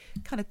puffy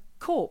kind of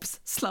corpse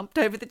slumped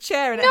over the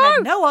chair, and it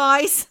had no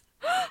eyes,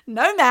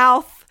 no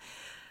mouth,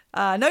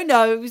 no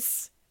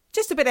nose,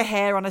 just a bit of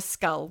hair on a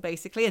skull,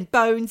 basically, and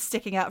bones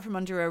sticking out from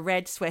under a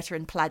red sweater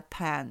and plaid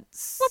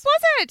pants. What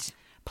was it?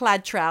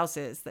 Plaid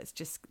trousers, let's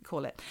just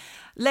call it.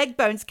 Leg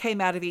bones came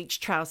out of each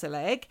trouser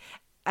leg,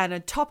 and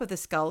on top of the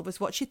skull was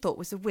what she thought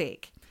was a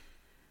wig.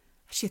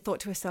 She thought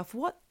to herself,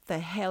 what the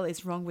hell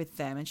is wrong with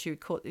them? And she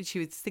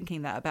was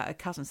thinking that about her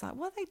cousin. It's like,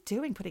 what are they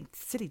doing putting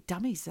silly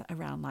dummies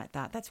around like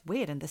that? That's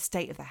weird. And the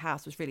state of the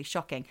house was really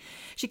shocking.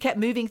 She kept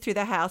moving through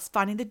the house,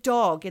 finding the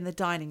dog in the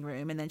dining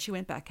room, and then she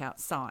went back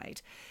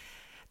outside.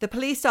 The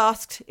police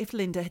asked if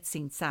Linda had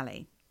seen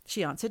Sally.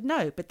 She answered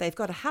no, but they've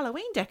got a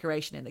Halloween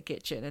decoration in the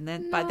kitchen. And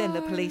then by then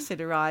the police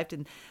had arrived,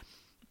 and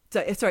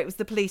it was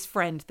the police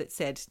friend that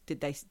said,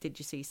 did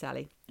you see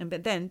Sally?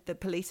 But then the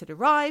police had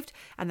arrived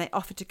and they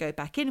offered to go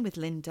back in with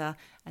Linda.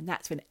 And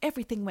that's when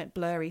everything went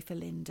blurry for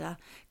Linda.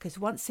 Because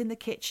once in the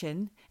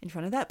kitchen, in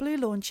front of that blue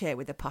lawn chair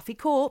with a puffy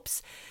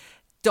corpse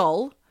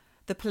doll,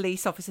 the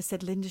police officer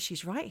said, Linda,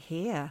 she's right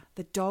here.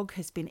 The dog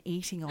has been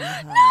eating on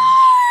her. No!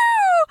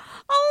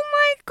 Oh,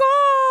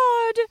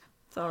 my God.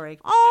 Sorry.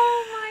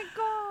 Oh, my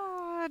God.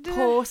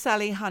 Poor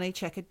Sally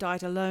Honeycheck had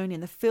died alone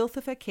in the filth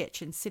of her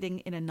kitchen, sitting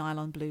in a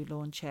nylon blue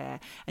lawn chair.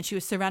 And she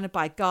was surrounded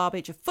by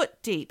garbage a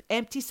foot deep,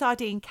 empty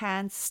sardine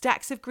cans,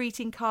 stacks of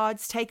greeting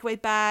cards,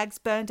 takeaway bags,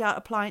 burned out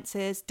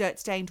appliances,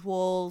 dirt-stained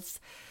walls.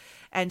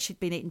 And she'd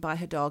been eaten by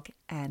her dog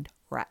and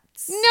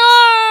rats. No!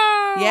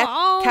 Yeah,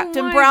 Oh,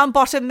 Captain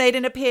Brownbottom made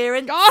an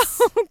appearance.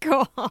 Oh,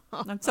 God.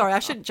 I'm sorry, I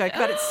shouldn't joke,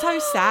 but it's so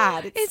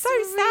sad. It's so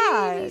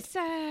really sad.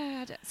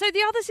 sad. So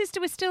the other sister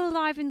was still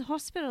alive in the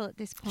hospital at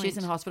this point? She's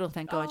in hospital,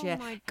 thank God, yeah.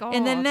 Oh, my God.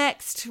 In the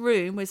next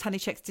room was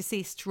Honeycheck's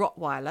deceased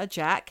Rottweiler,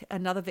 Jack,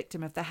 another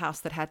victim of the house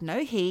that had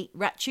no heat,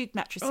 rat-chewed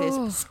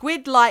mattresses,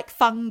 squid-like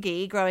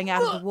fungi growing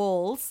out of the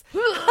walls,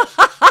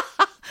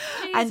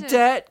 and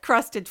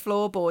dirt-crusted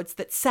floorboards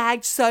that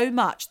sagged so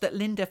much that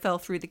Linda fell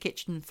through the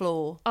kitchen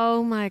floor.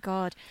 Oh, my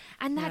God.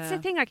 And that's the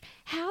thing, like,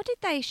 how did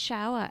they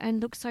shower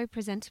and look so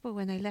presentable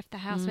when they left the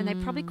house when they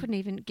probably couldn't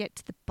even get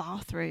to the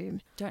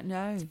bathroom? Don't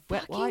know.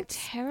 Wet Fucking wipes?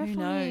 terrifying. Who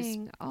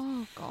knows?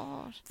 Oh,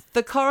 God.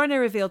 The coroner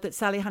revealed that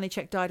Sally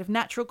Honeycheck died of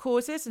natural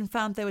causes and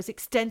found there was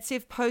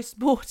extensive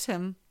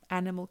post-mortem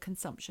animal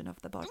consumption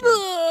of the body.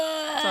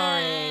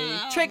 Sorry.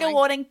 Trigger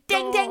warning.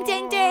 Ding, ding,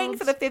 ding, ding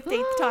for the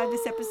 15th time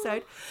this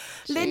episode.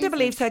 Linda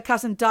believes her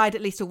cousin died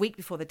at least a week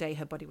before the day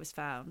her body was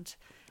found.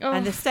 Oh.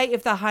 And the state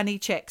of the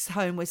Honeycheck's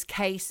home was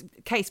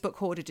casebook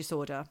hoarder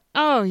disorder.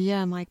 Oh,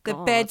 yeah, my The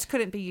God. beds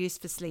couldn't be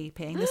used for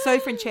sleeping. The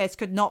sofa and chairs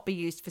could not be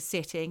used for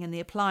sitting, and the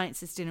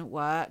appliances didn't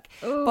work.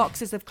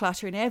 Boxes of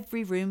clutter in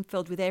every room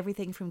filled with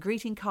everything from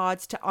greeting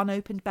cards to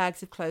unopened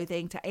bags of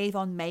clothing to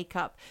Avon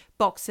makeup,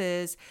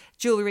 boxes,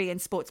 jewellery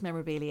and sports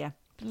memorabilia.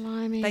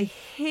 Blimey. They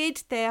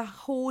hid their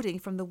hoarding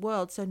from the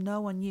world so no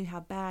one knew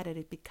how bad it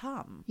had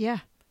become. Yeah,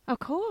 of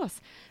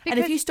course. And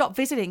if Because- you stop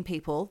visiting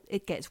people,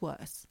 it gets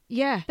worse.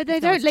 Yeah, but they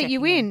no one's don't let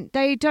you checking in.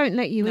 They don't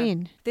let you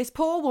in. This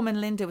poor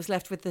woman, Linda, was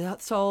left with the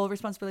sole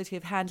responsibility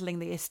of handling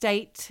the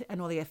estate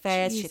and all the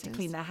affairs. She had to Jesus.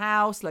 clean the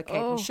house, locate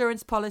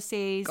insurance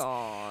policies.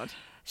 God.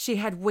 She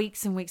had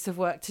weeks and weeks of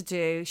work to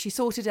do. She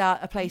sorted out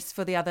a place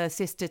for the other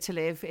sister to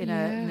live in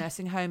a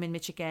nursing home in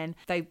Michigan.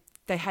 They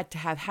had to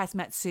have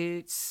hazmat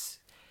suits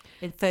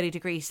in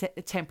 30-degree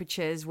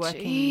temperatures,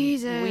 working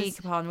Jesus. week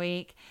upon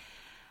week.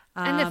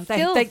 And the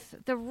filth,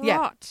 the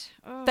rot.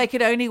 Oh. They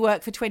could only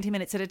work for 20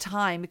 minutes at a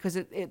time because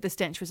the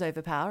stench was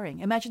overpowering.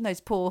 Imagine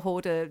those poor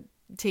hoarder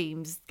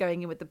teams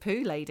going in with the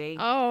poo lady.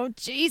 Oh,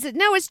 Jesus.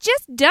 No, it's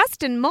just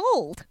dust and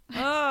mold.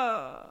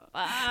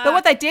 But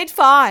what they did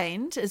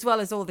find, as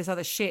well as all this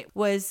other shit,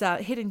 was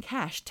hidden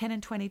cash, $10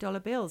 and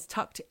 $20 bills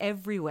tucked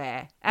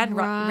everywhere, and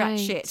rat Right.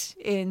 shit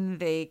in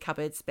the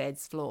cupboards,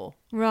 beds, floor.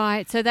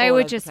 Right. So they All were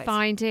over the just place.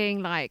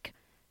 finding like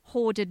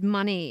hoarded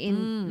money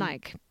in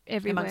like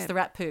everywhere. Amongst the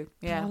rat poo.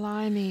 Yeah.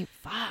 Blimey.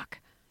 Fuck.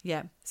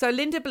 Yeah. So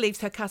Linda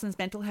believes her cousin's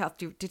mental health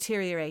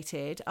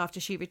deteriorated after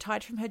she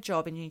retired from her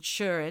job in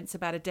insurance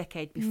about a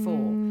decade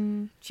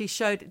before. She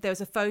showed, there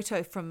was a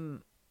photo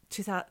from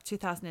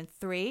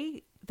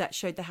 2003 that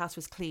showed the house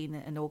was clean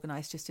and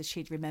organised just as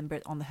she'd remember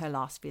it on her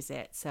last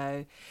visit.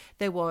 So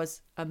there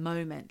was a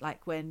moment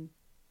like when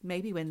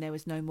there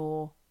was no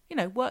more,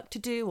 work to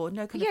do or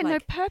no kind of no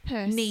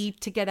purpose.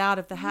 Need to get out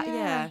of the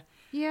house.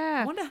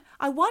 Yeah.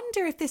 I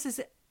wonder if this is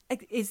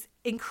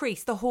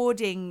increased. The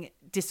hoarding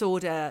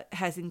disorder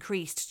has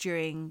increased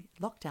during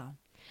lockdown.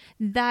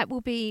 That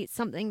will be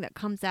something that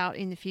comes out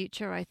in the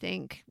future, I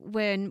think,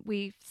 when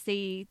we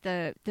see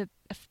the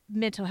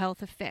mental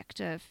health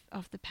effect of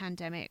the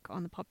pandemic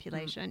on the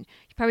population.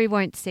 You probably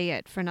won't see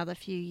it for another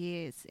few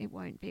years. It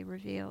won't be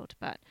revealed.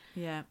 But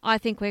yeah, I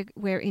think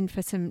we're in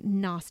for some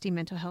nasty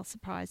mental health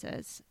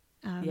surprises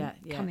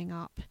coming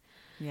up.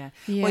 Yeah.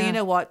 Well, you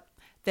know what?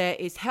 There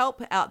is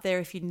help out there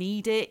if you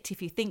need it.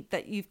 If you think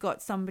that you've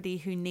got somebody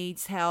who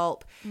needs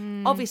help,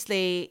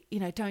 obviously,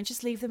 don't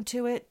just leave them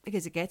to it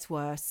because it gets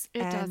worse.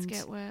 It does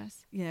get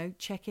worse.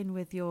 Check in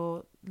with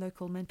your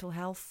local mental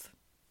health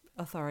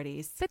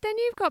authorities. But then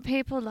you've got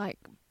people like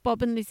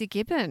Bob and Lizzie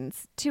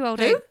Gibbons, Bob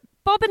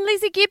and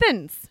Lizzie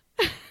Gibbons,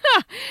 2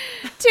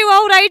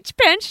 old age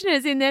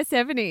pensioners in their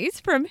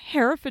 70s from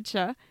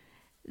Herefordshire.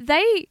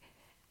 They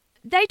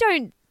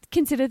don't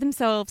consider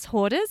themselves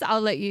hoarders.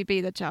 I'll let you be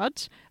the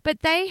judge.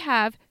 But they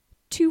have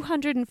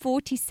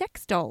 240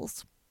 sex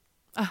dolls.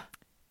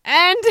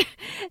 And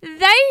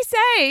they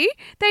say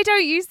they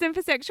don't use them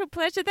for sexual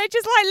pleasure. They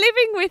just like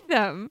living with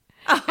them.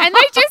 And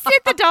they just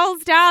sit the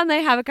dolls down.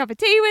 They have a cup of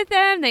tea with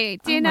them. They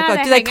eat dinner. Oh my God.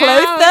 They Do they hang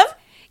clothe out. them?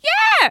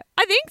 Yeah,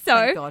 I think so.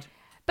 Thank God.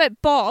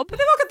 But Bob... But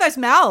then look at those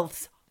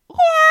mouths.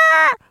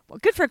 Well,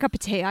 good for a cup of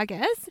tea, I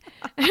guess.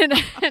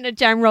 and a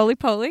jam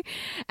roly-poly.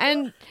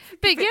 But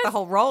Fit the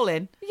whole roll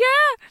in.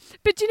 Yeah.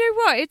 But you know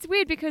what? It's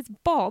weird because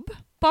Bob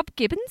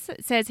Gibbons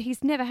says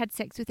he's never had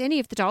sex with any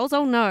of the dolls.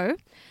 Oh, no.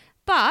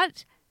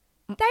 But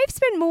they've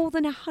spent more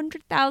than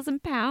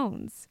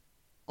 £100,000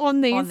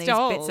 on these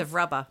dolls. Bits of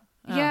rubber.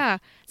 Oh. Yeah.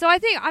 So I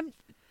think I'm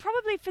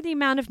probably for the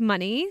amount of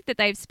money that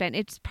they've spent,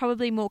 it's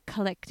probably more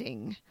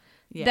collecting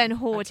than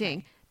hoarding.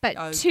 Okay.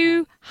 But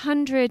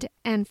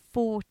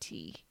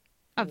 240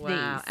 of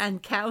these.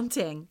 And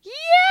counting.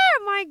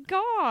 Yeah, my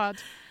God.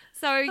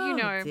 So,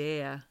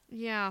 dear.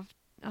 Yeah.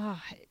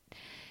 Oh,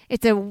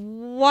 it's a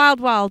wild,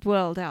 wild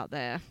world out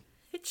there.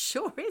 It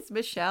sure is,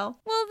 Michelle.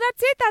 Well,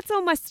 that's it. That's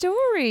all my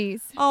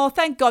stories. Oh,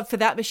 thank God for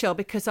that, Michelle,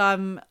 because I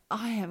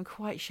am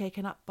quite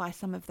shaken up by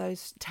some of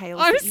those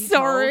tales. I'm that you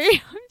sorry.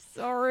 told. I'm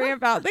sorry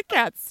about the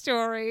cat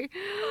story.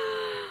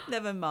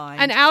 Never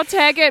mind. And I'll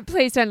tag it.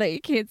 Please don't let your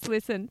kids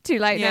listen. Too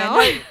late now.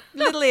 No,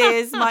 little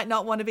ears might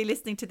not want to be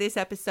listening to this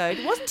episode.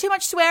 It wasn't too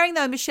much swearing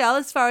though, Michelle,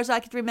 as far as I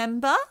could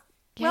remember.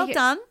 Well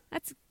done.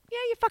 Yeah,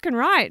 you're fucking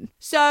right.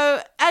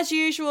 So, as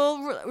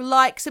usual,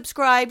 like,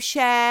 subscribe,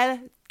 share,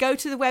 go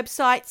to the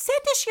website, send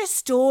us your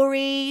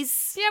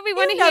stories. Yeah, we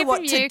want to hear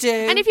what from to you. do.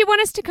 And if you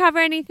want us to cover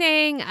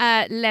anything,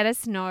 let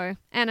us know.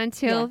 And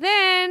until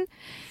then,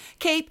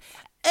 keep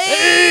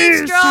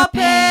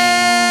eavesdropping.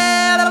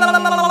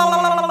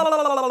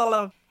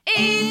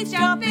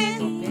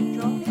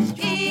 Eavesdropping.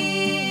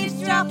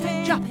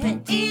 Eavesdropping.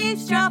 Dropping.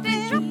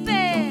 Eavesdropping.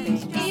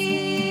 Dropping.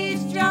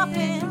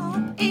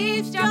 Eavesdropping.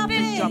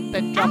 Eavesdropping.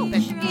 Dropping.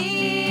 Dropping.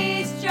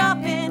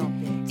 Eavesdropping.